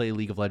people who play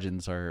League of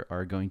Legends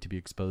are going to be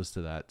exposed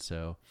to that.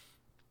 So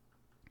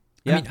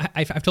yeah. I mean,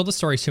 I've told this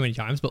story so many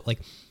times, but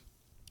like,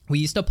 we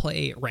used to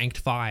play ranked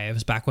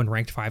fives back when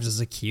ranked fives was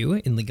a queue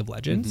in League of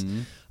Legends.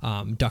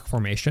 Duck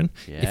formation,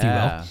 if you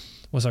will,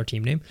 was our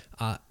team name.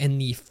 And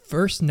the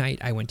first night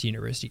I went to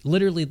university,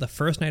 literally the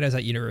first night I was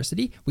at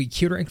university, we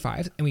queued ranked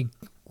fives and we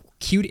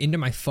queued into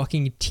my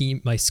fucking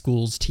team, my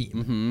school's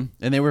team.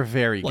 And they were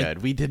very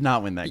good. We did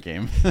not win that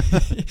game.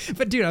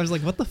 But dude, I was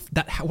like, what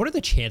are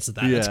the chances of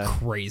that? Yeah. That's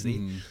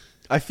crazy.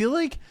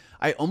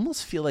 I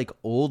almost feel like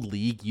old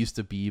League used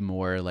to be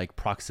more like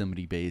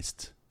proximity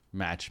based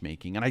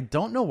matchmaking, and I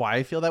don't know why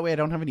I feel that way. I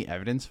don't have any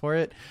evidence for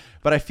it,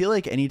 but I feel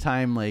like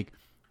anytime like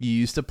you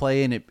used to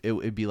play and it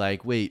would be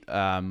like, wait,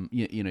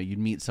 you know, you'd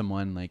meet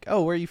someone like,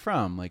 oh, where are you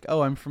from? Like,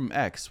 oh, I'm from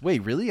X.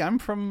 Wait, really? I'm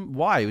from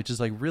Y, which is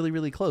like really,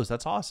 really close.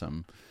 That's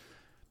awesome.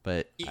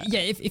 But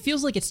yeah, it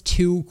feels like it's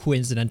too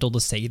coincidental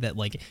to say that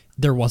like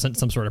there wasn't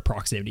some sort of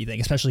proximity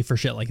thing, especially for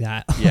shit like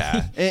that.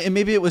 Yeah, and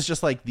maybe it was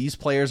just like these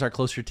players are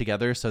closer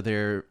together, so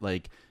they're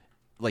like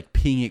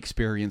ping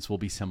experience will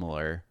be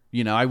similar.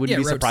 You know, I wouldn't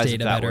be surprised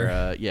if that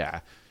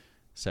were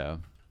So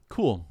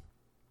cool,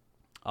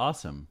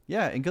 awesome,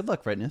 yeah, and good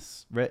luck,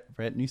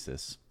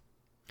 Retnusis.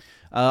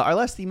 Our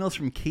last email is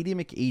from Katie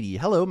McAdy.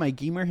 Hello, my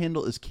gamer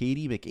handle is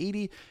Katie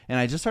McAdy, and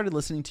I just started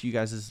listening to you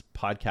guys'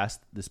 podcast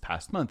this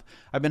past month.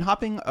 I've been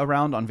hopping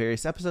around on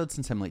various episodes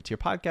since I'm late to your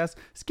podcast,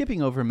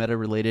 skipping over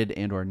meta-related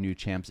and or new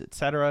champs,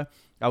 etc.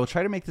 I will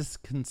try to make this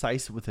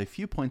concise with a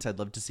few points I'd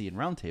love to see in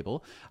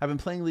Roundtable. I've been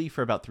playing League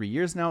for about 3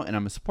 years now, and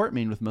I'm a support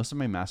main with most of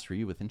my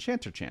mastery with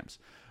Enchanter champs.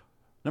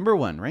 Number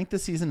 1, rank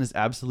this season is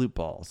absolute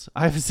balls.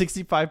 I have a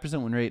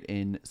 65% win rate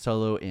in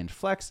solo and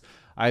flex.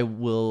 I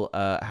will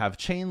have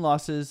chain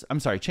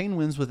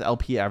wins with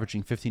LP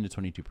averaging 15 to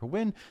 22 per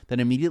win, then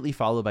immediately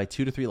followed by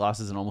 2 to 3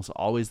 losses, and almost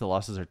always the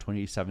losses are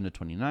 27 to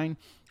 29.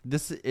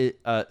 This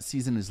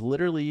season is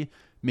literally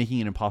making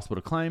it impossible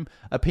to climb.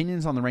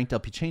 Opinions on the ranked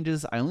LP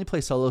changes. I only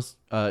play solos,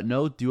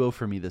 no duo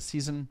for me this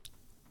season.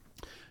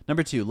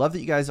 Number 2, love that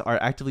you guys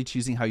are actively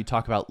choosing how you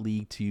talk about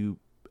League to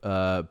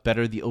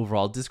better the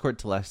overall Discord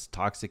to less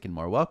toxic and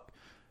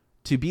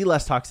to be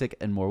less toxic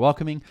and more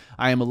welcoming.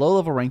 I am a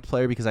low-level ranked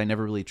player because I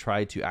never really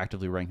tried to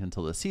actively rank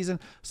until this season.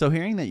 So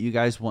hearing that you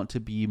guys want to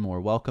be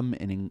more welcoming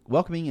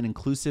and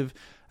inclusive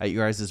at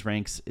your guys'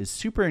 ranks is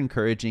super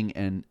encouraging,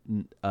 and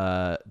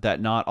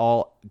that not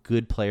all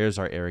good players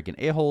are arrogant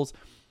a-holes.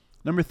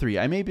 Number 3,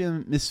 I may be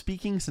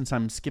misspeaking since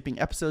I'm skipping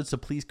episodes, so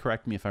please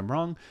correct me if I'm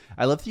wrong.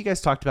 I love that you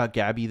guys talked about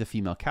Gabby, the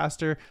female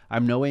caster.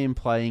 I'm no way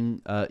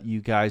implying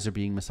you guys are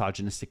being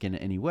misogynistic in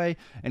any way,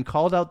 and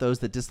called out those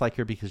that dislike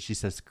her because she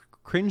says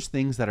cringe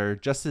things that are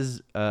just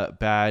as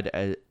bad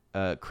as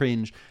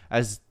cringe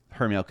as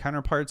her male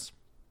counterparts.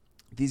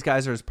 These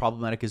guys are as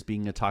problematic as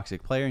being a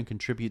toxic player and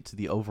contribute to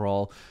the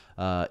overall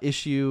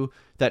issue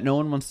that no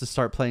one wants to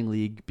start playing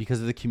League because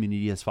of the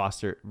community has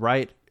fostered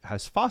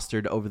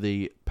over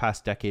the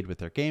past decade with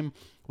their game.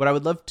 What I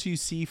would love to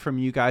see from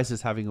you guys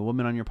is having a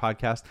woman on your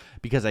podcast,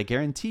 because I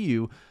guarantee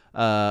you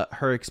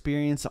her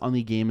experience on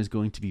the game is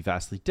going to be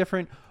vastly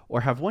different,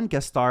 or have one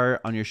guest star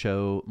on your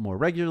show more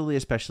regularly,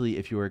 especially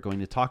if you are going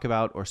to talk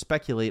about or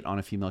speculate on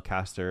a female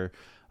caster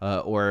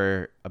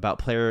or about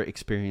player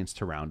experience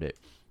to round it.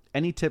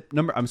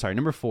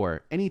 Number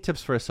 4, any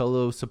tips for a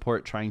solo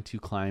support trying to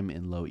climb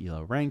in low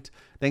elo ranked?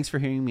 Thanks for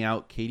hearing me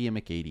out, Katie and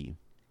McKady.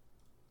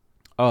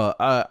 All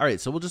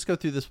right, so we'll just go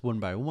through this one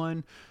by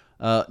one.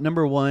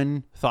 Number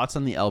 1, thoughts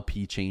on the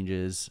LP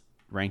changes.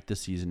 Ranked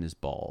this season is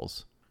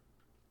balls.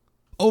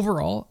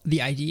 Overall,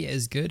 the idea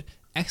is good.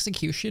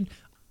 Execution,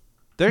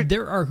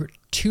 there are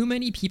too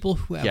many people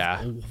who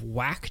have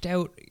whacked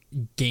out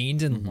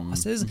gains and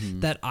losses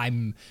that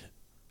I'm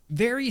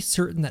very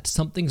certain that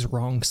something's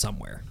wrong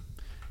somewhere.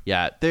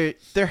 Yeah,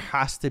 there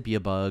has to be a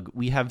bug.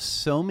 We have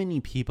so many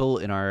people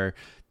in our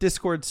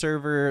Discord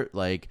server.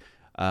 Like,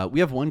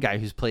 we have one guy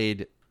who's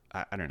played,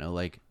 I don't know,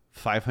 like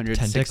 500,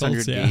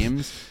 600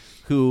 games,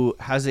 who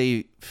has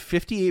a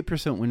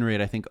 58% win rate,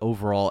 I think,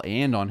 overall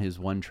and on his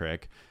one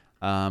trick,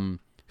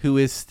 who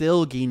is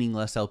still gaining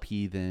less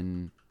LP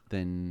than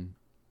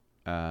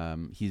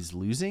he's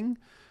losing,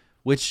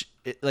 which,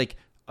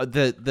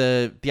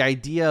 the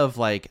idea of,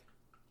 like,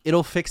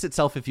 it'll fix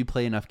itself if you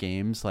play enough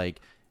games,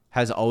 like,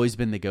 has always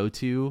been the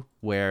go-to,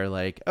 where,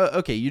 like, oh,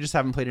 okay, you just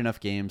haven't played enough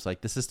games. Like,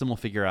 the system will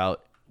figure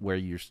out where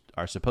you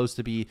are supposed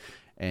to be,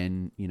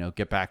 and, you know,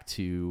 get back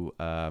to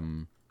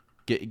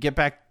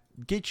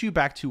get you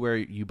back to where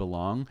you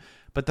belong.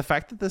 But the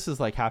fact that this is,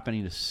 like,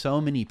 happening to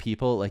so many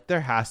people, like, there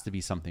has to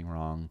be something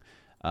wrong,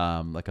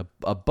 like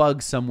a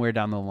bug somewhere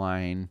down the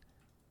line.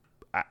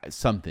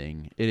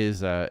 Something. It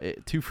is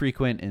too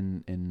frequent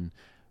and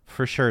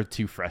for sure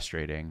too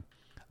frustrating.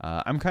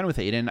 I'm kind of with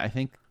Aiden. I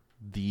think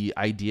the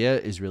idea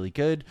is really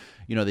good.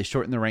 You know, they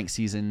shortened the ranked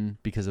season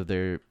because of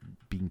there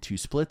being 2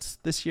 splits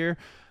this year.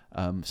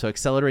 So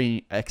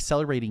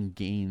accelerating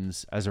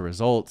gains as a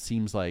result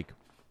seems like,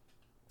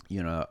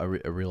 you know, a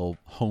real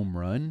home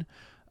run.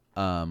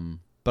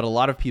 But a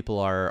lot of people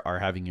are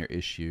having your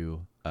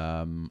issue.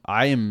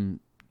 I'm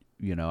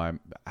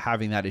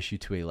having that issue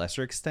to a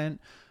lesser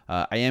extent.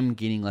 I am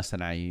gaining less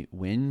than I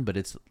win, but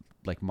it's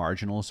like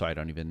marginal, so I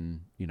don't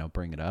even,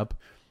 bring it up.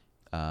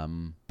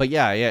 But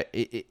yeah,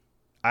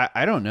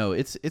 I don't know.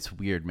 It's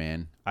weird,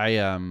 man.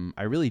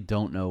 I really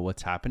don't know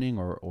what's happening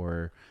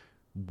or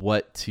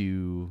what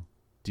to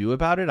do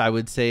about it. I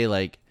would say,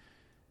 like,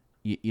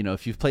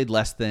 if you've played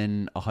less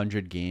than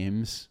 100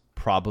 games,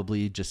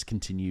 probably just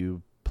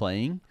continue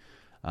playing.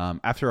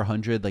 After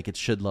 100, like, it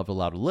should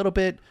level out a little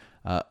bit.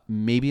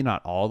 Maybe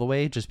not all the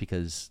way, just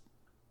because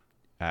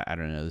I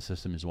don't know, the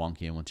system is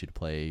wonky and wants you to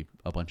play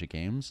a bunch of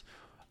games.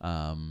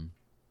 But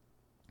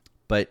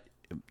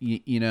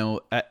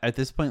at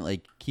this point,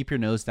 like, keep your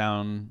nose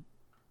down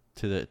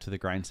to the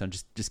grindstone.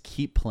 Just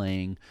keep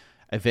playing.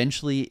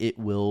 Eventually, it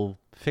will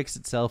fix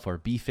itself or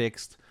be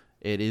fixed.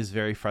 It is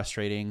very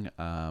frustrating,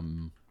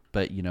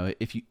 but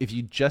if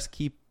you just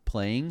keep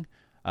playing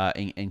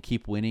and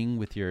keep winning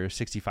with your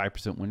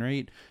 65% win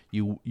rate,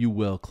 you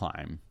will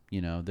climb.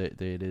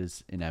 That it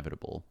is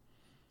inevitable.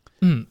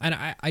 And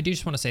I do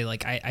just want to say,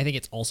 like, I think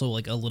it's also,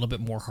 like, a little bit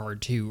more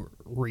hard to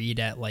read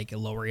at, like,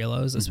 lower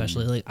ELOs,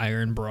 especially like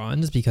Iron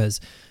Bronze,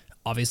 because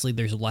obviously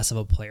there's less of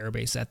a player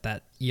base at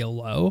that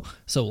ELO.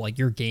 So, like,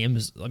 your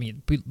games, I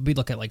mean, we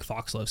look at, like,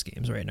 Foxlove's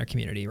games, right, in our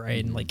community,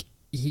 right? And, like,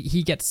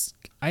 he gets,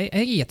 I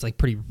think he gets, like,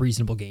 pretty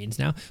reasonable gains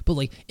now, but,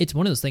 like, it's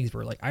one of those things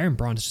where, like, Iron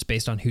Bronze is just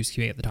based on who's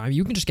queuing at the time.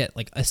 You can just get,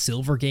 like, a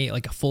silver game,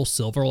 like a full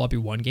silver lobby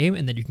one game,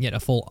 and then you can get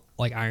a full,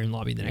 like, iron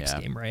lobby the next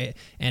game, right?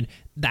 And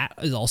that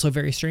is also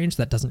very strange.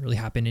 That doesn't really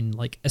happen in,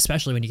 like,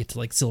 especially when you get to,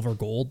 like, silver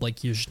gold, like,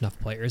 there's just enough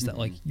players that,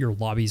 like, your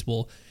lobbies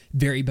will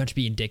very much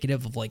be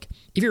indicative of, like,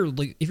 if you're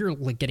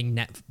getting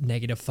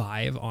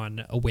 -5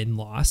 on a win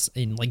loss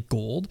in, like,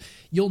 gold,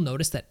 you'll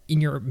notice that in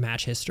your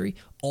match history,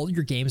 all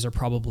your games are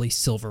probably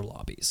silver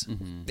lobbies.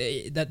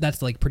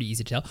 That's, like, pretty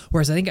easy to tell.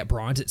 Whereas I think at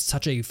bronze, it's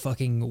such a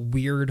fucking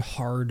weird,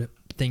 hard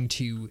thing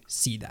to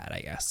see that,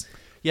 I guess.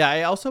 Yeah,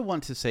 I also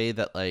want to say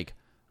that, like,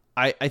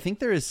 I think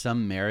there is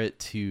some merit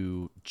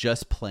to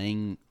just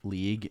playing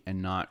League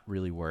and not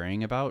really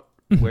worrying about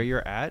where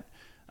you're at.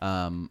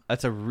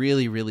 That's a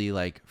really, really,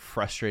 like,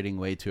 frustrating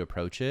way to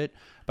approach it.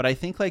 But I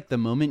think, like, the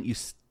moment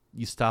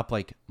you stop,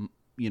 like,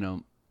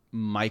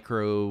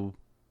 micro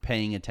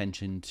paying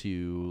attention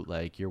to,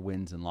 like, your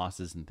wins and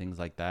losses and things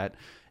like that,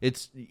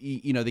 it's,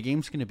 the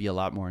game's going to be a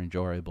lot more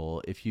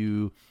enjoyable. If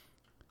you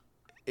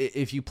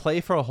play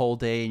for a whole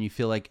day and you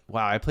feel like,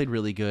 wow, I played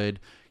really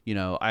good,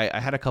 I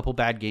had a couple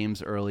bad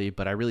games early,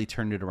 but I really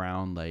turned it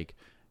around. Like,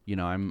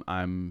 I'm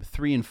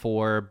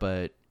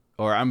 3-4,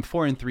 or I'm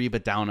 4-3,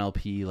 but down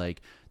LP.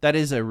 Like, that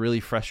is a really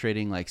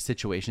frustrating like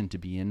situation to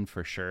be in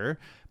for sure.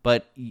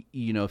 But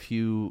if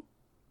you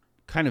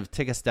kind of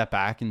take a step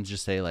back and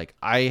just say like,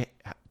 I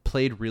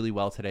played really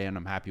well today and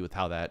I'm happy with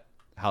how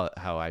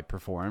I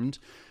performed,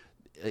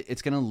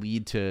 it's going to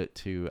lead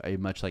to a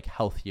much like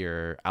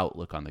healthier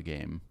outlook on the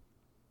game.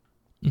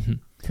 Mm-hmm,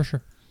 for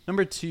sure.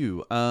 Number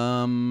 2,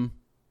 I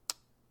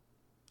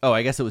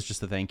guess it was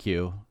just a thank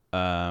you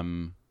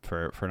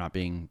for not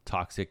being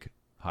toxic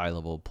high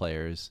level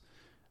players.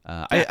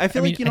 I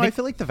feel I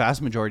feel like the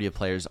vast majority of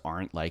players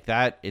aren't like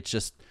that. It's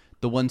just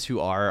the ones who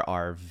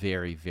are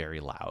very, very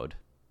loud.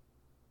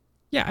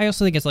 Yeah, I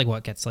also think it's like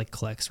what gets like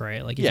clicks,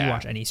 right? Like if you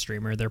watch any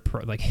streamer, they're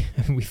like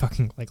we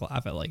fucking like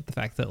laugh at like the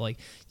fact that like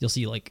you'll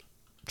see like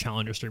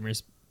challenger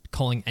streamers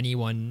calling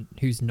anyone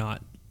who's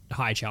not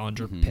high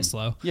challenger piss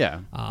low.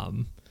 Yeah.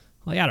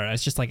 Like I don't know,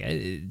 it's just like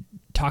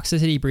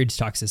toxicity breeds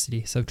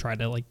toxicity. So try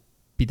to like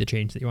be the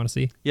change that you want to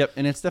see. Yep,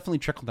 and it's definitely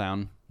trickle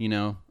down.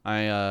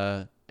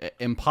 I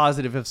am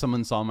positive if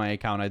someone saw my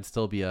account, I'd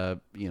still be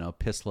a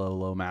piss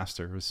low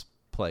masters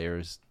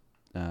players.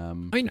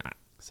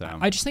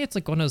 I just think it's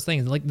like one of those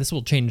things. Like this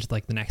will change.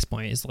 Like the next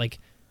point is like,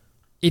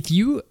 if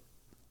you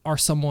are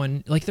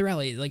someone like the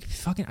rally, like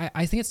fucking,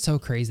 I think it's so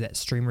crazy that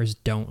streamers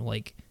don't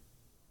like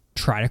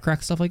try to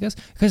correct stuff like this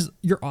because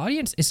your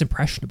audience is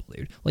impressionable,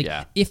 dude. Like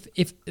if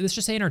let's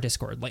just say in our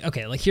Discord, like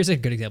okay, like here's a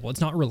good example.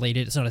 It's not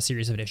related. It's not a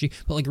serious of an issue,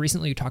 but like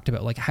recently you talked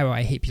about like how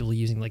I hate people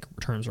using like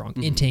terms wrong,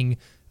 inting,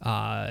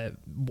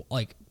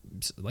 like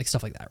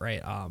stuff like that,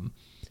 right?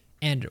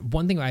 And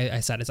one thing I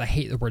said is I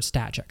hate the word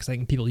stat check because I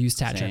think people use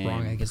stat check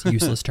wrong. I think it's a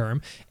useless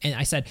term. And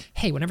I said,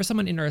 hey, whenever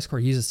someone in our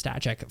Discord uses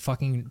stat check,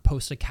 fucking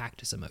post a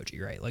cactus emoji,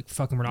 right? Like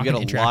fucking we're not going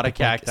to interact. You get a lot of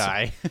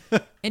cacti.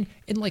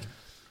 and like,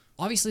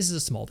 obviously this is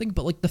a small thing,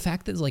 but like the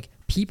fact that like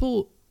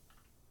people,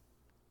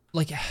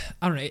 like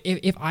I don't know,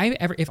 if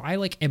I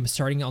like am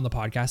starting on the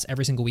podcast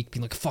every single week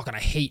being like, fucking I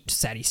hate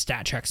Sadie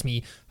stat checks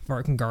me,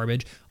 fucking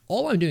garbage.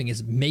 All I'm doing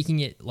is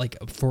making it like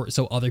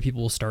so other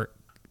people will start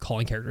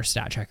calling characters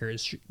stat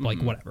checkers, like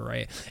whatever,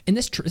 right? And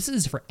this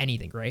is for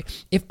anything, right?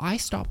 If I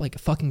stop like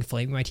fucking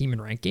flaming my team in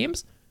ranked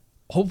games,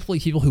 hopefully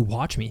people who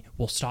watch me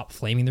will stop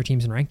flaming their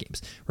teams in ranked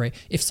games, right?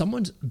 If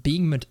someone's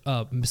being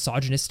a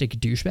misogynistic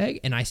douchebag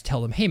and I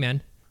tell them, hey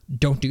man,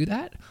 don't do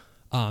that,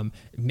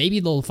 maybe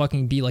they'll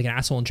fucking be like an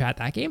asshole in chat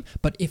that game.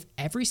 But if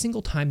every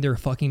single time they're a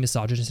fucking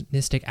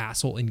misogynistic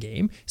asshole in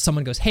game,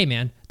 someone goes, hey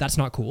man, that's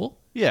not cool,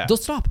 they'll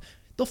stop.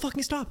 They'll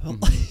fucking stop.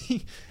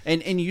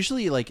 And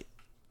usually like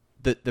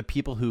the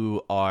people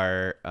who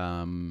are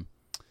kind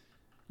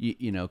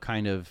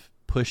of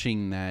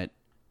pushing that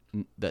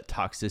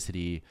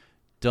toxicity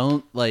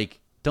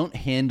don't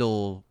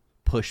handle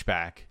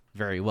pushback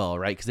very well,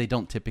 right? Because they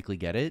don't typically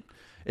get it,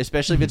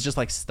 especially if it's just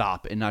like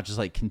stop and not just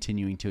like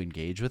continuing to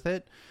engage with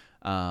it.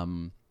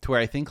 To where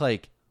I think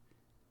like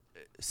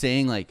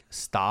saying like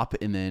stop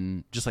and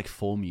then just like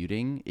full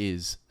muting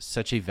is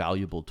such a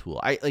valuable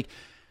tool.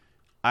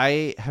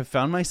 I have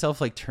found myself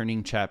like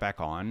turning chat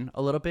back on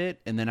a little bit,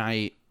 and then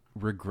I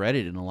regret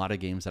it in a lot of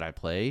games that I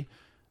play,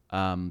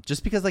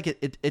 just because like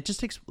it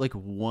just takes like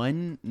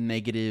one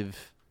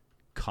negative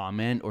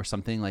comment or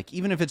something, like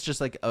even if it's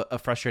just like a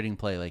frustrating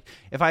play, like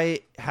if I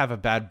have a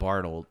bad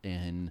Bartle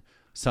and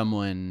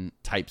someone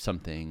types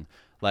something,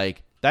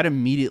 like that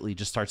immediately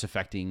just starts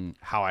affecting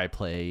how I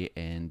play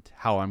and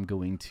how I'm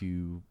going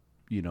to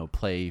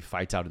play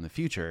fights out in the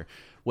future.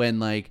 When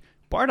like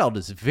Bardold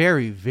is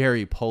very,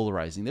 very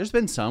polarizing. There's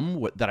been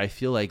some that I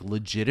feel like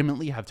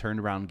legitimately have turned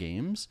around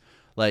games.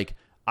 Like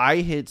I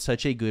hit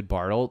such a good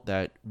Bartle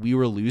that we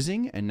were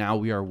losing and now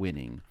we are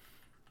winning.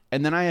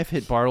 And then I have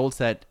hit Bartles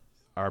that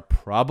are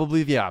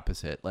probably the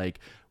opposite. Like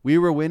we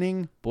were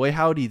winning, boy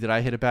howdy did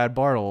I hit a bad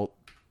Bartle,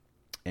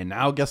 and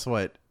now guess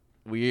what?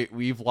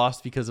 We've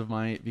lost because of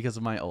my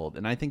ult.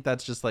 And I think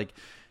that's just like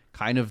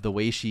kind of the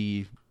way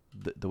she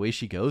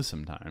goes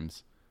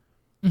sometimes.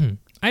 Mm-hmm.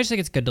 I just think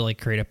it's good to like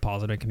create a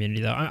positive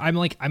community though.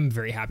 I'm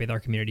very happy with our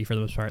community for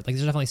the most part. Like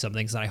there's definitely some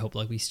things that I hope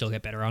like we still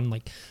get better on.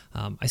 Like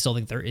I still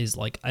think there is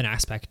like an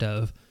aspect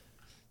of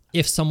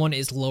if someone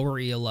is lower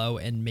ELO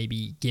and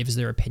maybe gives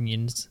their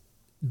opinions,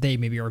 they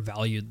maybe are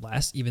valued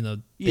less, even though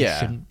they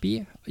shouldn't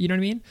be. You know what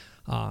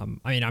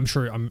I mean? I'm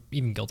sure I'm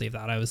even guilty of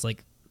that. I was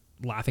like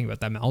laughing about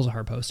that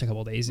Malzahar post a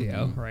couple of days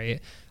ago, right?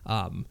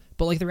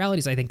 But like the reality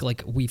is I think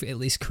like we've at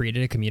least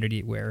created a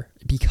community where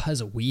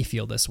because we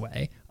feel this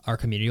way, our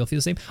community will feel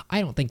the same.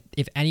 I don't think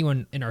if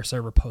anyone in our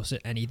server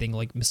posted anything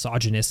like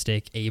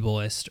misogynistic,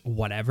 ableist,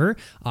 whatever,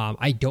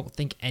 I don't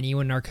think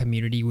anyone in our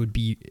community would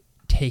be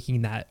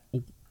taking that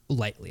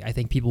lightly. I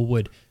think people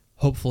would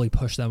hopefully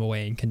push them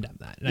away and condemn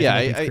that. And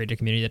I think we've created a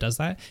community that does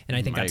that. And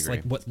I think that's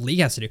like what League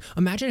has to do.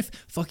 Imagine if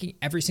fucking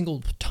every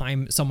single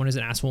time someone is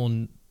an asshole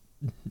and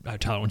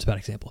Tyler one's a bad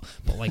example,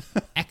 but like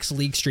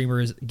ex-League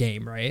streamers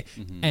game, right?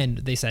 And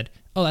they said,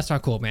 oh, that's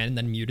not cool, man, and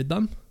then muted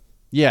them.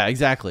 Yeah,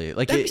 exactly.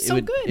 Like That'd be so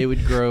good. It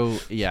would grow.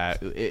 Yeah,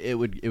 it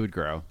would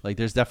grow. Like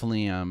there's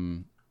definitely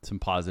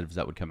positives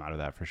that would come out of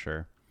that for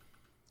sure.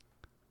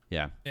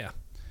 Yeah.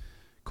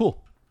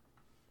 Cool.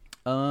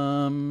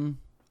 Awesome.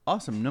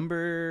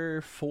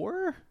 Number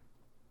 4?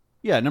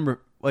 Yeah, number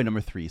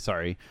 3,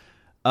 sorry.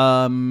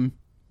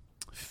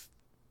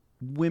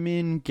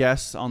 Women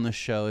guests on the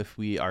show if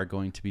we are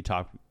going to be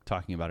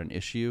talking about an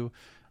issue,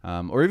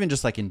 or even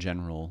just like in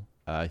general,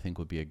 I think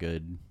would be a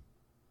good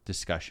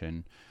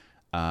discussion.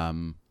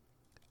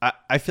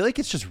 I feel like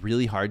it's just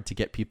really hard to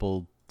get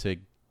people to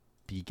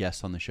be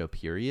guests on the show,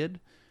 period.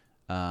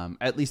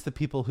 At least the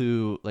people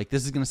who, like,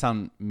 this is going to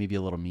sound maybe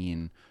a little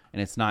mean,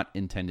 and it's not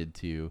intended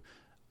to,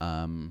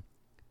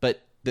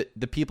 but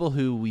the people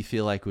who we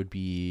feel like would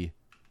be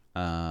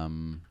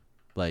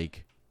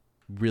like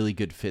really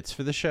good fits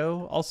for the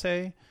show, I'll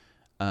say,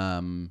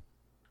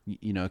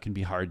 it can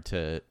be hard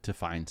to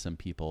find some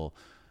people,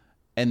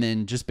 and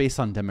then just based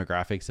on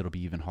demographics, it'll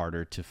be even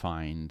harder to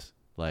find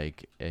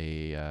like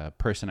a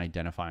person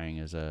identifying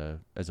as a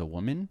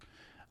woman.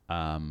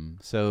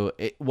 So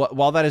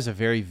while that is a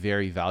very,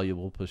 very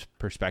valuable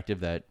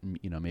perspective that,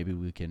 maybe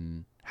we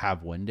can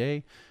have one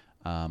day,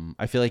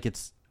 I feel like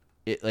it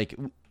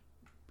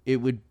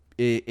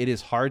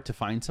is hard to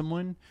find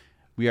someone.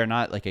 We are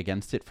not like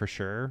against it for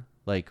sure.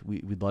 Like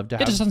we'd love to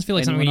have. It just doesn't feel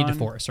like something we need on. to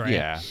force, right?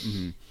 Yeah.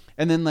 Mm-hmm.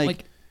 And then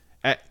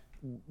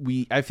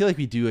I feel like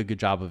we do a good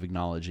job of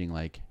acknowledging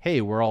like,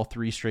 hey, we're all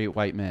 3 straight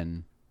white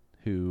men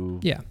who,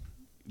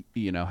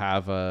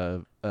 have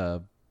a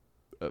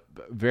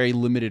very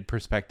limited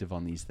perspective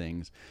on these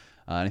things.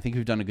 And I think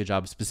we've done a good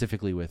job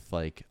specifically with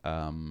like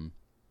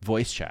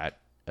voice chat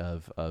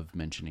of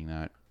mentioning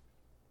that.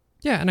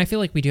 Yeah, and I feel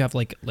like we do have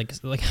like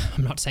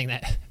I'm not saying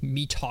that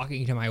me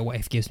talking to my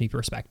wife gives me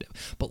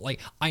perspective, but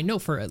like I know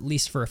for at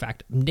least for a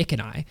fact, Nick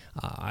and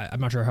I'm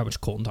not sure how much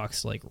Colton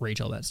talks to like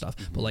Rachel, that stuff,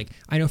 but like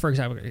I know for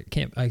example,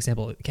 Kenny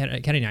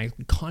and I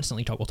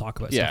constantly will talk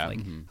about stuff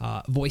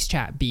like voice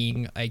chat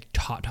being a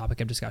hot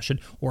topic of discussion,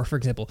 or for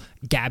example,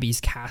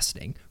 Gabby's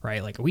casting,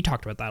 right? Like we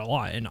talked about that a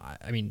lot, and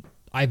I mean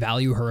I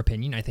value her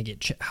opinion. I think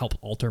it helped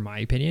alter my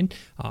opinion,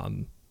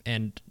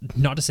 and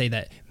not to say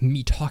that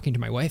me talking to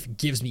my wife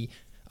gives me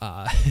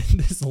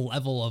this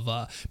level of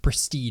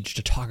prestige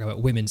to talk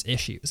about women's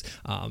issues,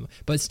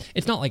 but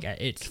it's not like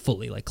it's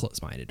fully like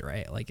close-minded,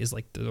 right? Like is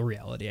like the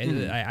reality.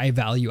 I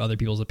value other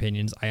people's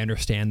opinions. I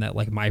understand that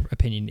like my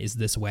opinion is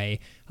this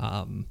way.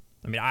 I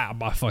mean I'm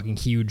a fucking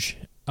huge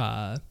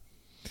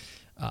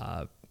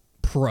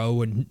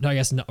pro, and I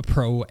guess not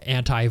pro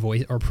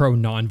anti-voice or pro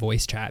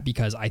non-voice chat,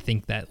 because I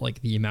think that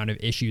like the amount of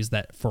issues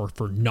that for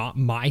not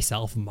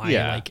myself,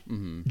 my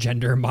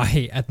gender,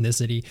 my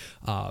ethnicity,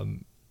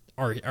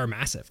 are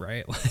massive,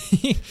 right?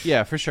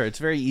 Yeah, for sure. It's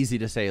very easy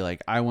to say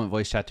like I want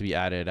voice chat to be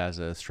added as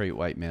a straight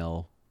white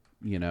male,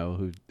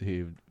 who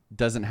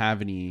doesn't have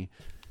any.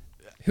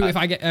 Who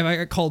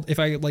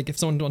if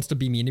someone wants to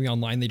be mean to me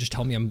online, they just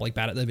tell me I'm like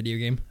bad at the video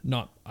game,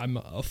 not I'm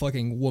a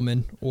fucking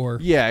woman or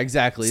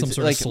exactly. Some it's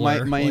sort like of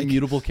slur. my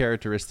immutable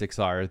characteristics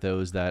are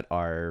those that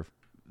are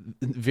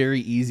very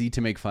easy to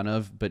make fun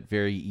of, but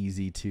very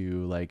easy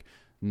to like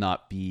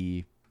not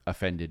be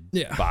offended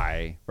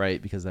by,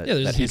 right? Because that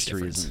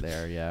history isn't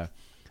there.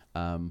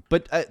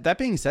 But that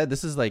being said,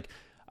 this is like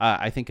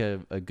I think a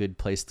good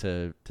place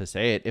to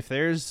say it. If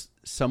there's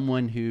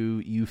someone who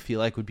you feel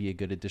like would be a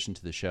good addition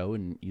to the show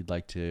and you'd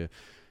like to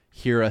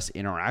hear us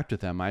interact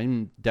with them,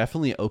 I'm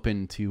definitely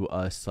open to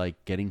us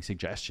like getting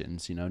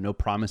suggestions. No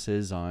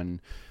promises on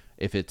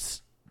if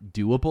it's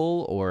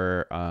doable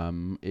or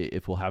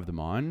if we'll have them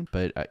on,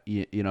 but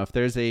if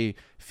there's a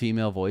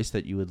female voice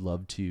that you would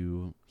love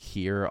to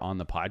hear on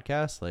the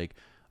podcast, like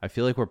I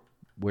feel like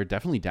we're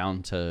definitely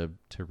down to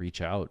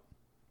reach out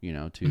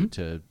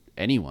to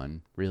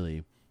anyone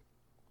really.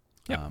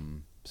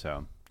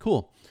 So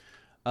cool.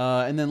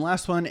 And then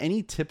last one,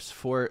 any tips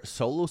for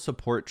solo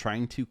support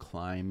trying to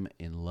climb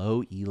in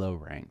low elo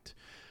ranked?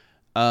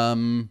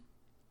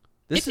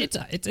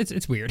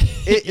 It's weird.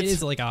 It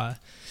is like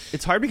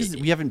it's hard because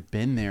we haven't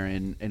been there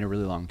in a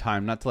really long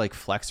time, not to like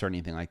flex or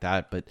anything like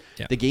that, but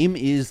the game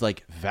is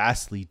like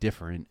vastly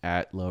different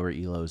at lower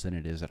elos than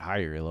it is at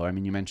higher elo. I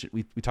mean, you mentioned,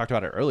 we talked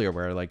about it earlier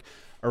where like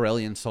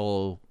Aurelion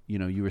Soul,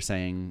 you were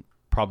saying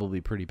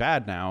probably pretty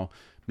bad now.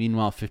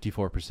 Meanwhile,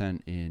 54%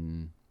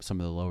 in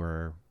some of the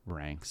lower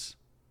ranks.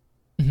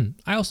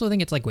 I also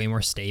think it's like way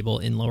more stable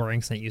in lower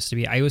ranks than it used to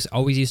be. I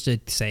always used to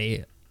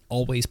say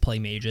always play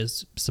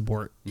mages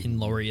support in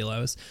lower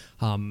elos.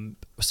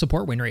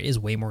 Support win rate is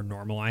way more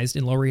normalized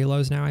in lower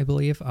elos now, I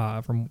believe,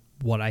 from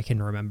what I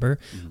can remember.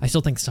 I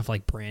still think stuff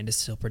like Brand is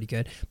still pretty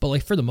good, but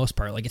like for the most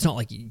part, like it's not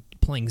like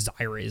playing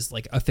Zyra is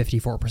like a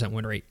 54%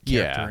 win rate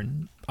character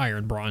in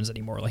Iron Bronze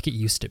anymore like it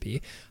used to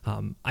be.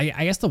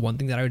 I guess the one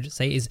thing that I would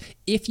say is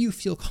if you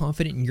feel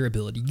confident in your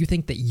ability, you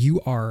think that you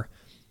are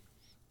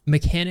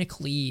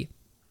mechanically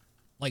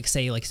like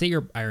say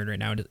you're Iron right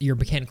now, you're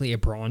mechanically a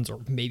Bronze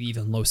or maybe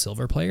even low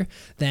Silver player,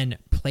 then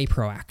play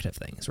proactive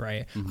things,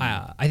 right?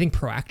 I think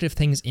proactive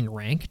things in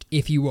ranked,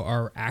 if you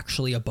are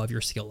actually above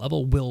your skill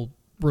level, will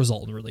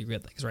result in really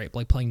good things, right?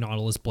 Like playing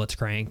Nautilus,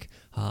 Blitzcrank,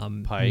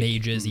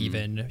 Mages,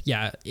 even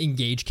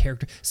engage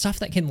character stuff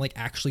that can like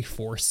actually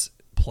force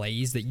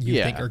plays that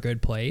you think are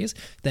good plays,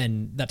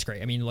 then that's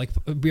great. I mean, like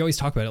we always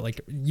talk about it,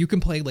 like you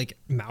can play like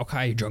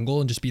Maokai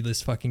jungle and just be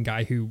this fucking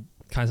guy who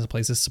kind of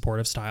plays this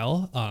supportive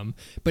style.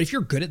 But if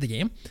you're good at the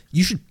game,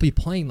 you should be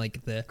playing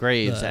like the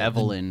Graves,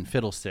 Evelyn,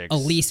 Fiddlesticks,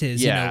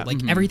 Elise's,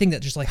 everything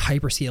that just like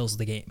hyper seals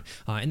the game.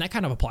 And that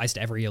kind of applies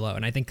to every elo.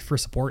 And I think for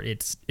support,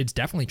 it's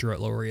definitely true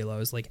at lower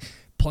elos. Like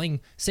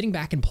sitting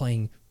back and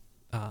playing,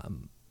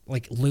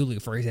 like Lulu,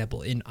 for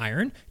example, in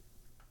Iron,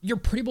 you're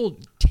pretty well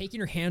taking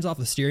your hands off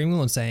the steering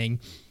wheel and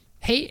saying,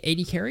 hey,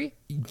 AD carry,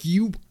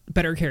 you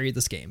better carry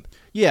this game.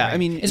 Yeah, right? I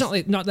mean...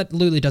 It's not that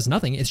Lulu does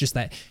nothing. It's just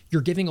that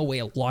you're giving away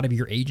a lot of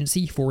your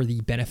agency for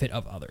the benefit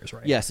of others,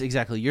 right? Yes,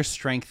 exactly. Your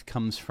strength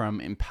comes from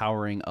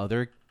empowering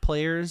other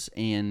players,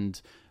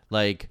 and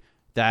like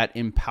that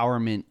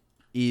empowerment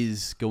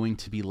is going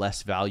to be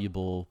less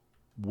valuable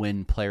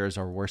when players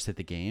are worse at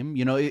the game.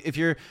 You know, if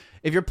you're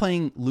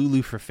playing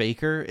Lulu for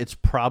Faker, it's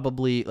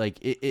probably like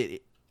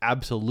it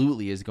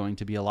absolutely is going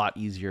to be a lot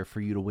easier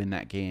for you to win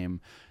that game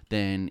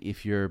than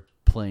if you're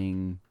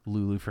playing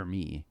Lulu for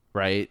me,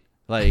 right?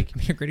 Like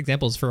a great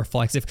example is for a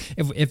flex.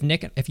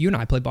 If you and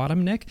I play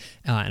bottom, Nick,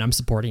 and I'm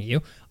supporting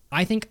you,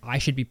 I think I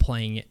should be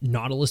playing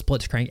Nautilus,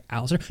 Blitzcrank,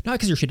 Alistar, not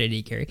because you're shit at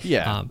AD carry,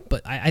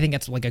 but I think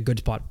that's like a good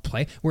spot to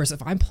play. Whereas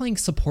if I'm playing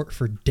support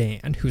for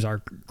Dan, who's our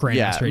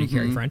Grandmaster AD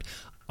carry friend,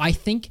 I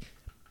think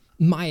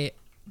my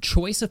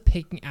choice of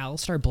picking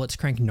Alistar,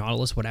 Blitzcrank,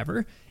 Nautilus,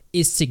 whatever,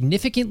 is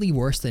significantly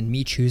worse than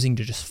me choosing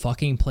to just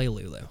fucking play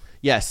Lulu.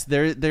 Yes,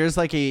 there's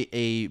like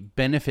a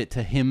benefit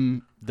to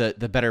him, the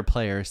better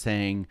player,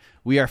 saying,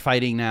 we are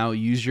fighting now,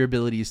 use your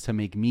abilities to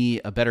make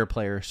me a better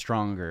player,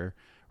 stronger,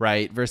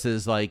 right?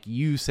 Versus like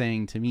you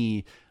saying to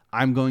me,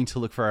 I'm going to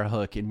look for a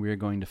hook and we're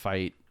going to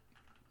fight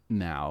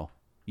now.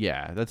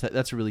 Yeah,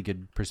 that's a really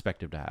good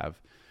perspective to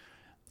have.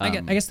 I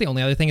guess the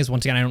only other thing is,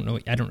 once again, I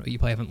don't know you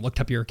play. I haven't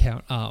looked up your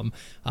account.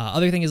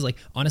 Other thing is, like,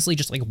 honestly,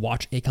 just like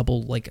watch a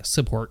couple like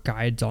support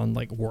guides on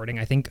like warding.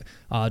 I think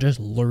just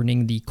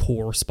learning the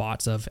core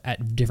spots of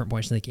at different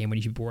points in the game when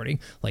you should be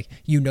warding. Like,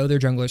 their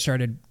jungler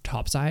started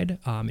top side,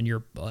 and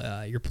you're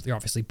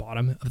obviously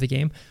bottom of the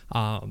game.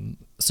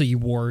 So you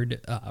ward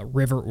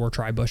river or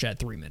tri bush at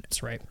 3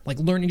 minutes, right? Like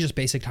learning just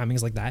basic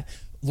timings like that.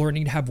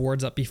 Learning to have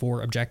wards up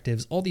before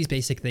objectives. All these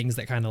basic things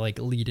that kind of like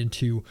lead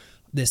into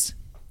this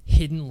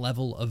hidden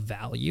level of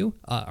value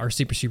are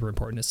super, super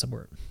important to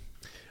support.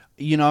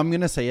 I'm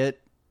gonna say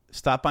it.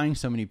 Stop buying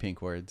so many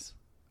pink wards.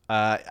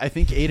 I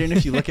think Aiden,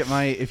 if you look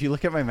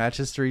at my match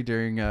history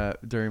during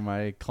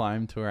my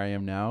climb to where I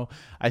am now,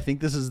 I think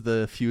this is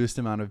the fewest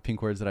amount of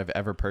pink wards that I've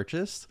ever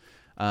purchased.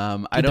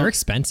 They're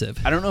expensive.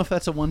 I don't know if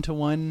that's a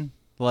 1-to-1.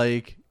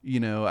 Like,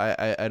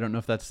 I don't know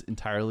if that's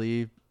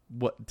entirely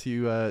what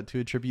to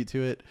attribute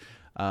to it.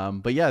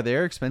 But yeah,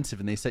 they're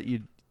expensive and they set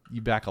you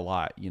back a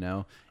lot.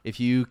 If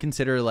you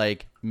consider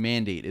like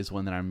Mandate is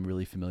one that I'm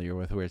really familiar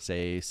with, where it's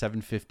a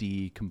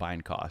 750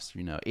 combined cost,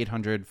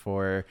 800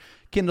 for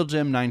Kindle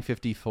Gem,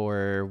 950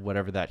 for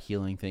whatever that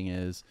healing thing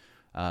is,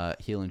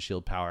 heal and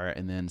shield power,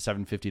 and then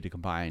 750 to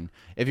combine.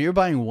 If you're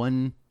buying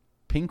one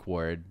pink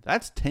ward,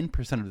 that's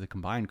 10% of the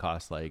combined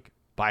cost, like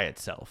by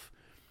itself.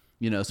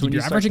 So when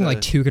you're averaging like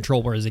 2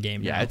 control wards a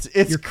game. Yeah, now.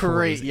 it's great.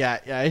 Crazy. Yeah,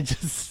 I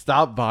just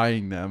stopped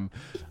buying them.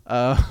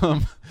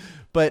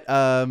 But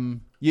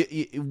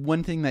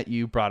one thing that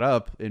you brought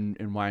up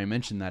and why I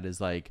mentioned that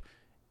is like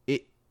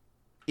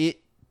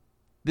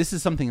this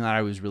is something that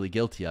I was really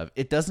guilty of.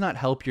 It does not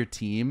help your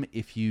team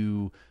if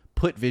you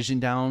put vision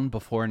down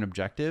before an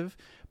objective,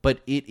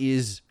 but it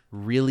is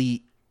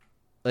really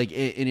like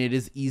and it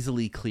is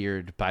easily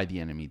cleared by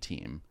the enemy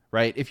team,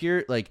 right? If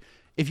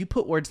you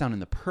put wards down in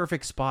the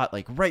perfect spot,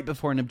 like right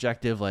before an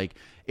objective, like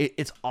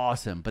it's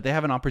awesome, but they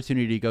have an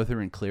opportunity to go through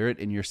and clear it,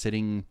 and you're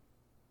sitting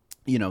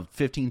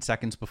 15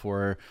 seconds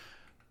before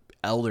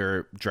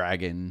Elder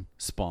Dragon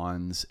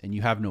spawns and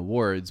you have no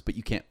wards, but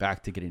you can't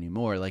back to get any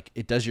more. Like,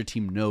 it does your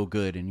team no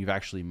good, and you've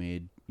actually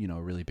made,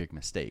 a really big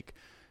mistake.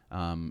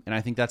 And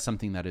I think that's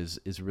something that is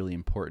really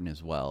important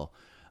as well.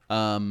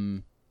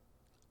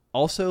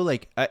 Also,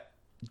 like,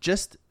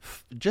 just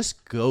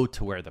go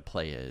to where the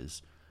play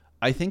is.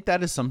 I think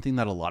that is something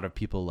that a lot of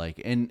people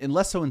like, and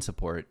less so in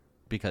support,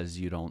 because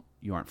you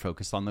aren't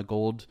focused on the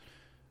gold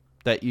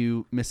that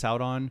you miss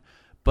out on,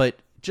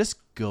 but just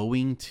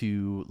going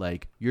to,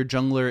 like, your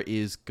jungler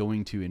is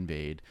going to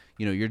invade.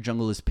 Your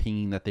jungle is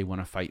pinging that they want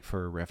to fight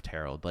for a Rift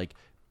Herald. Like,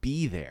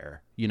 be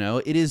there.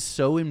 It is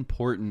so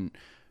important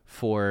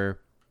for,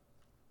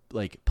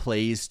 like,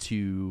 plays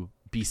to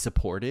be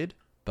supported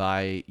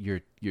by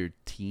your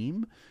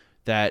team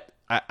that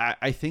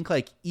I think,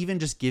 like, even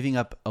just giving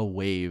up a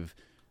wave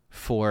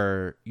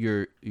for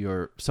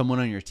your someone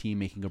on your team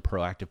making a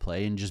proactive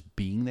play and just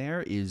being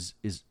there is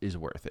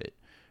worth it.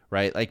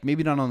 Right? Like,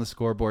 maybe not on the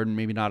scoreboard and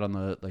maybe not on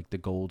the, like, the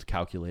gold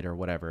calculator or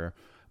whatever,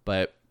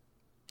 but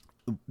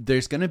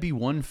there's going to be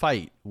one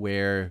fight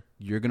where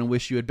you're going to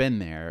wish you had been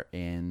there.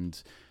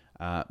 And,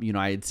 I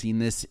had seen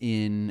this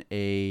in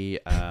a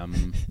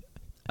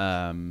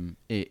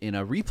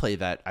replay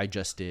that I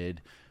just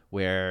did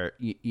where,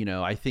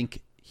 I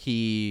think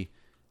he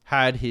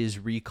had his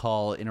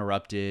recall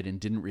interrupted and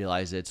didn't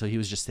realize it. So he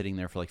was just sitting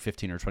there for like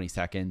 15 or 20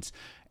 seconds.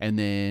 And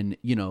then,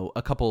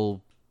 a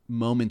couple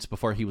moments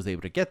before he was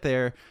able to get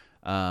there,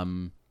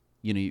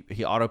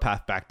 he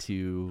auto-pathed back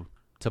to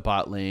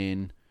bot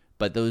lane.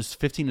 But those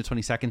 15 to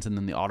 20 seconds and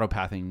then the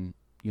auto-pathing,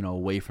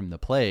 away from the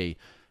play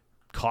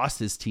cost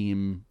his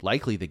team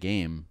likely the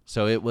game.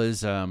 So it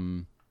was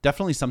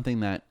definitely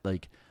something that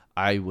like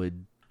I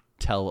would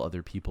tell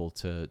other people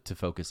to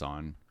focus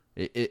on.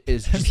 It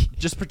is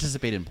just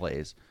participate in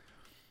plays.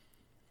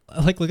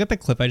 Like, look at the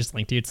clip I just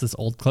linked to you. It's this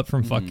old clip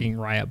from fucking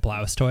Riot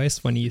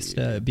Blastoise when he used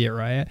to be at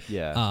Riot.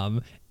 Yeah.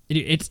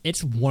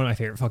 It's one of my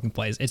favorite fucking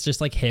plays. It's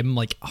just like him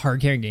like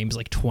hard carrying games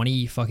like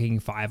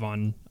 20-5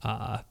 on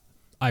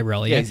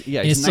Irelia.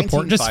 Yeah, he's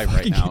support 19-5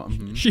 right now.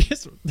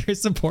 Their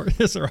support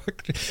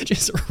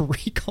just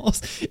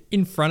recalls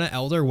in front of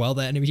Elder while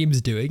the enemy team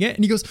is doing it,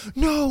 and he goes,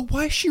 "No,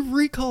 why is she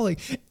recalling?"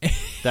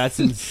 That's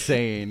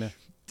insane.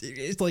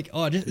 It's like,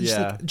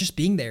 just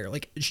being there.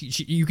 Like she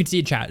you can see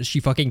in chat, she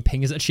fucking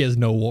pings that she has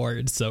no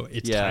wards, so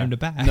it's time to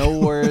back. No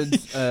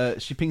wards.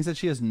 She pings that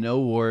she has no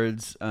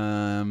wards.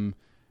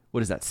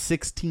 What is that?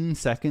 16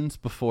 seconds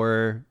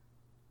before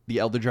the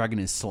Elder Dragon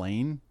is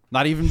slain.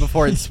 Not even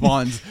before it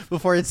spawns.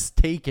 Before it's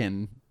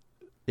taken.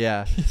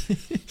 Yeah.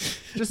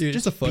 Dude,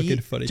 it's a fucking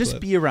funny Just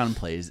clip. be around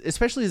plays,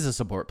 especially as a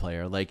support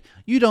player. Like,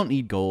 you don't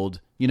need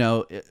gold.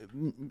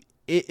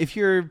 If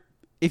you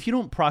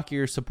don't proc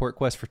your support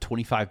quest for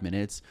 25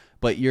 minutes,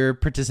 but you're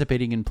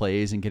participating in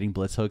plays and getting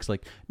blitz hooks,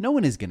 like, no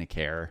one is going to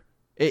care.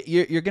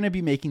 You're going to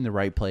be making the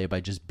right play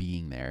by just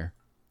being there.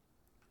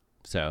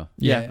 So,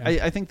 yeah.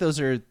 I think those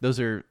are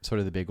sort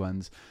of the big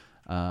ones.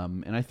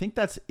 And I think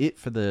that's it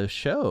for the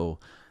show.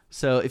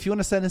 So if you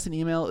want to send us an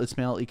email, it's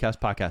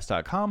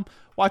mail@lecastpodcast.com.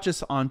 Watch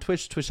us on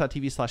Twitch,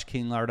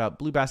 twitch.tv/KingLard,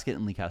 Bluebasket,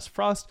 and Lecast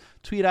Frost.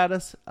 Tweet at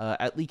us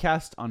at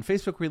Lecast on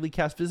Facebook. We're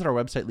Lecast. Visit our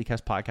website,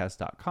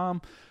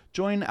 lecastpodcast.com.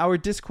 Join our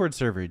Discord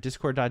server,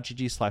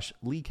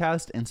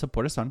 discord.gg/Lecast, and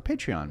support us on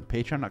Patreon,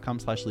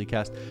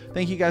 patreon.com/Lecast.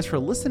 Thank you guys for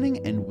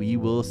listening, and we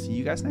will see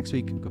you guys next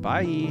week.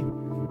 Goodbye.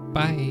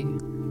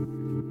 Bye.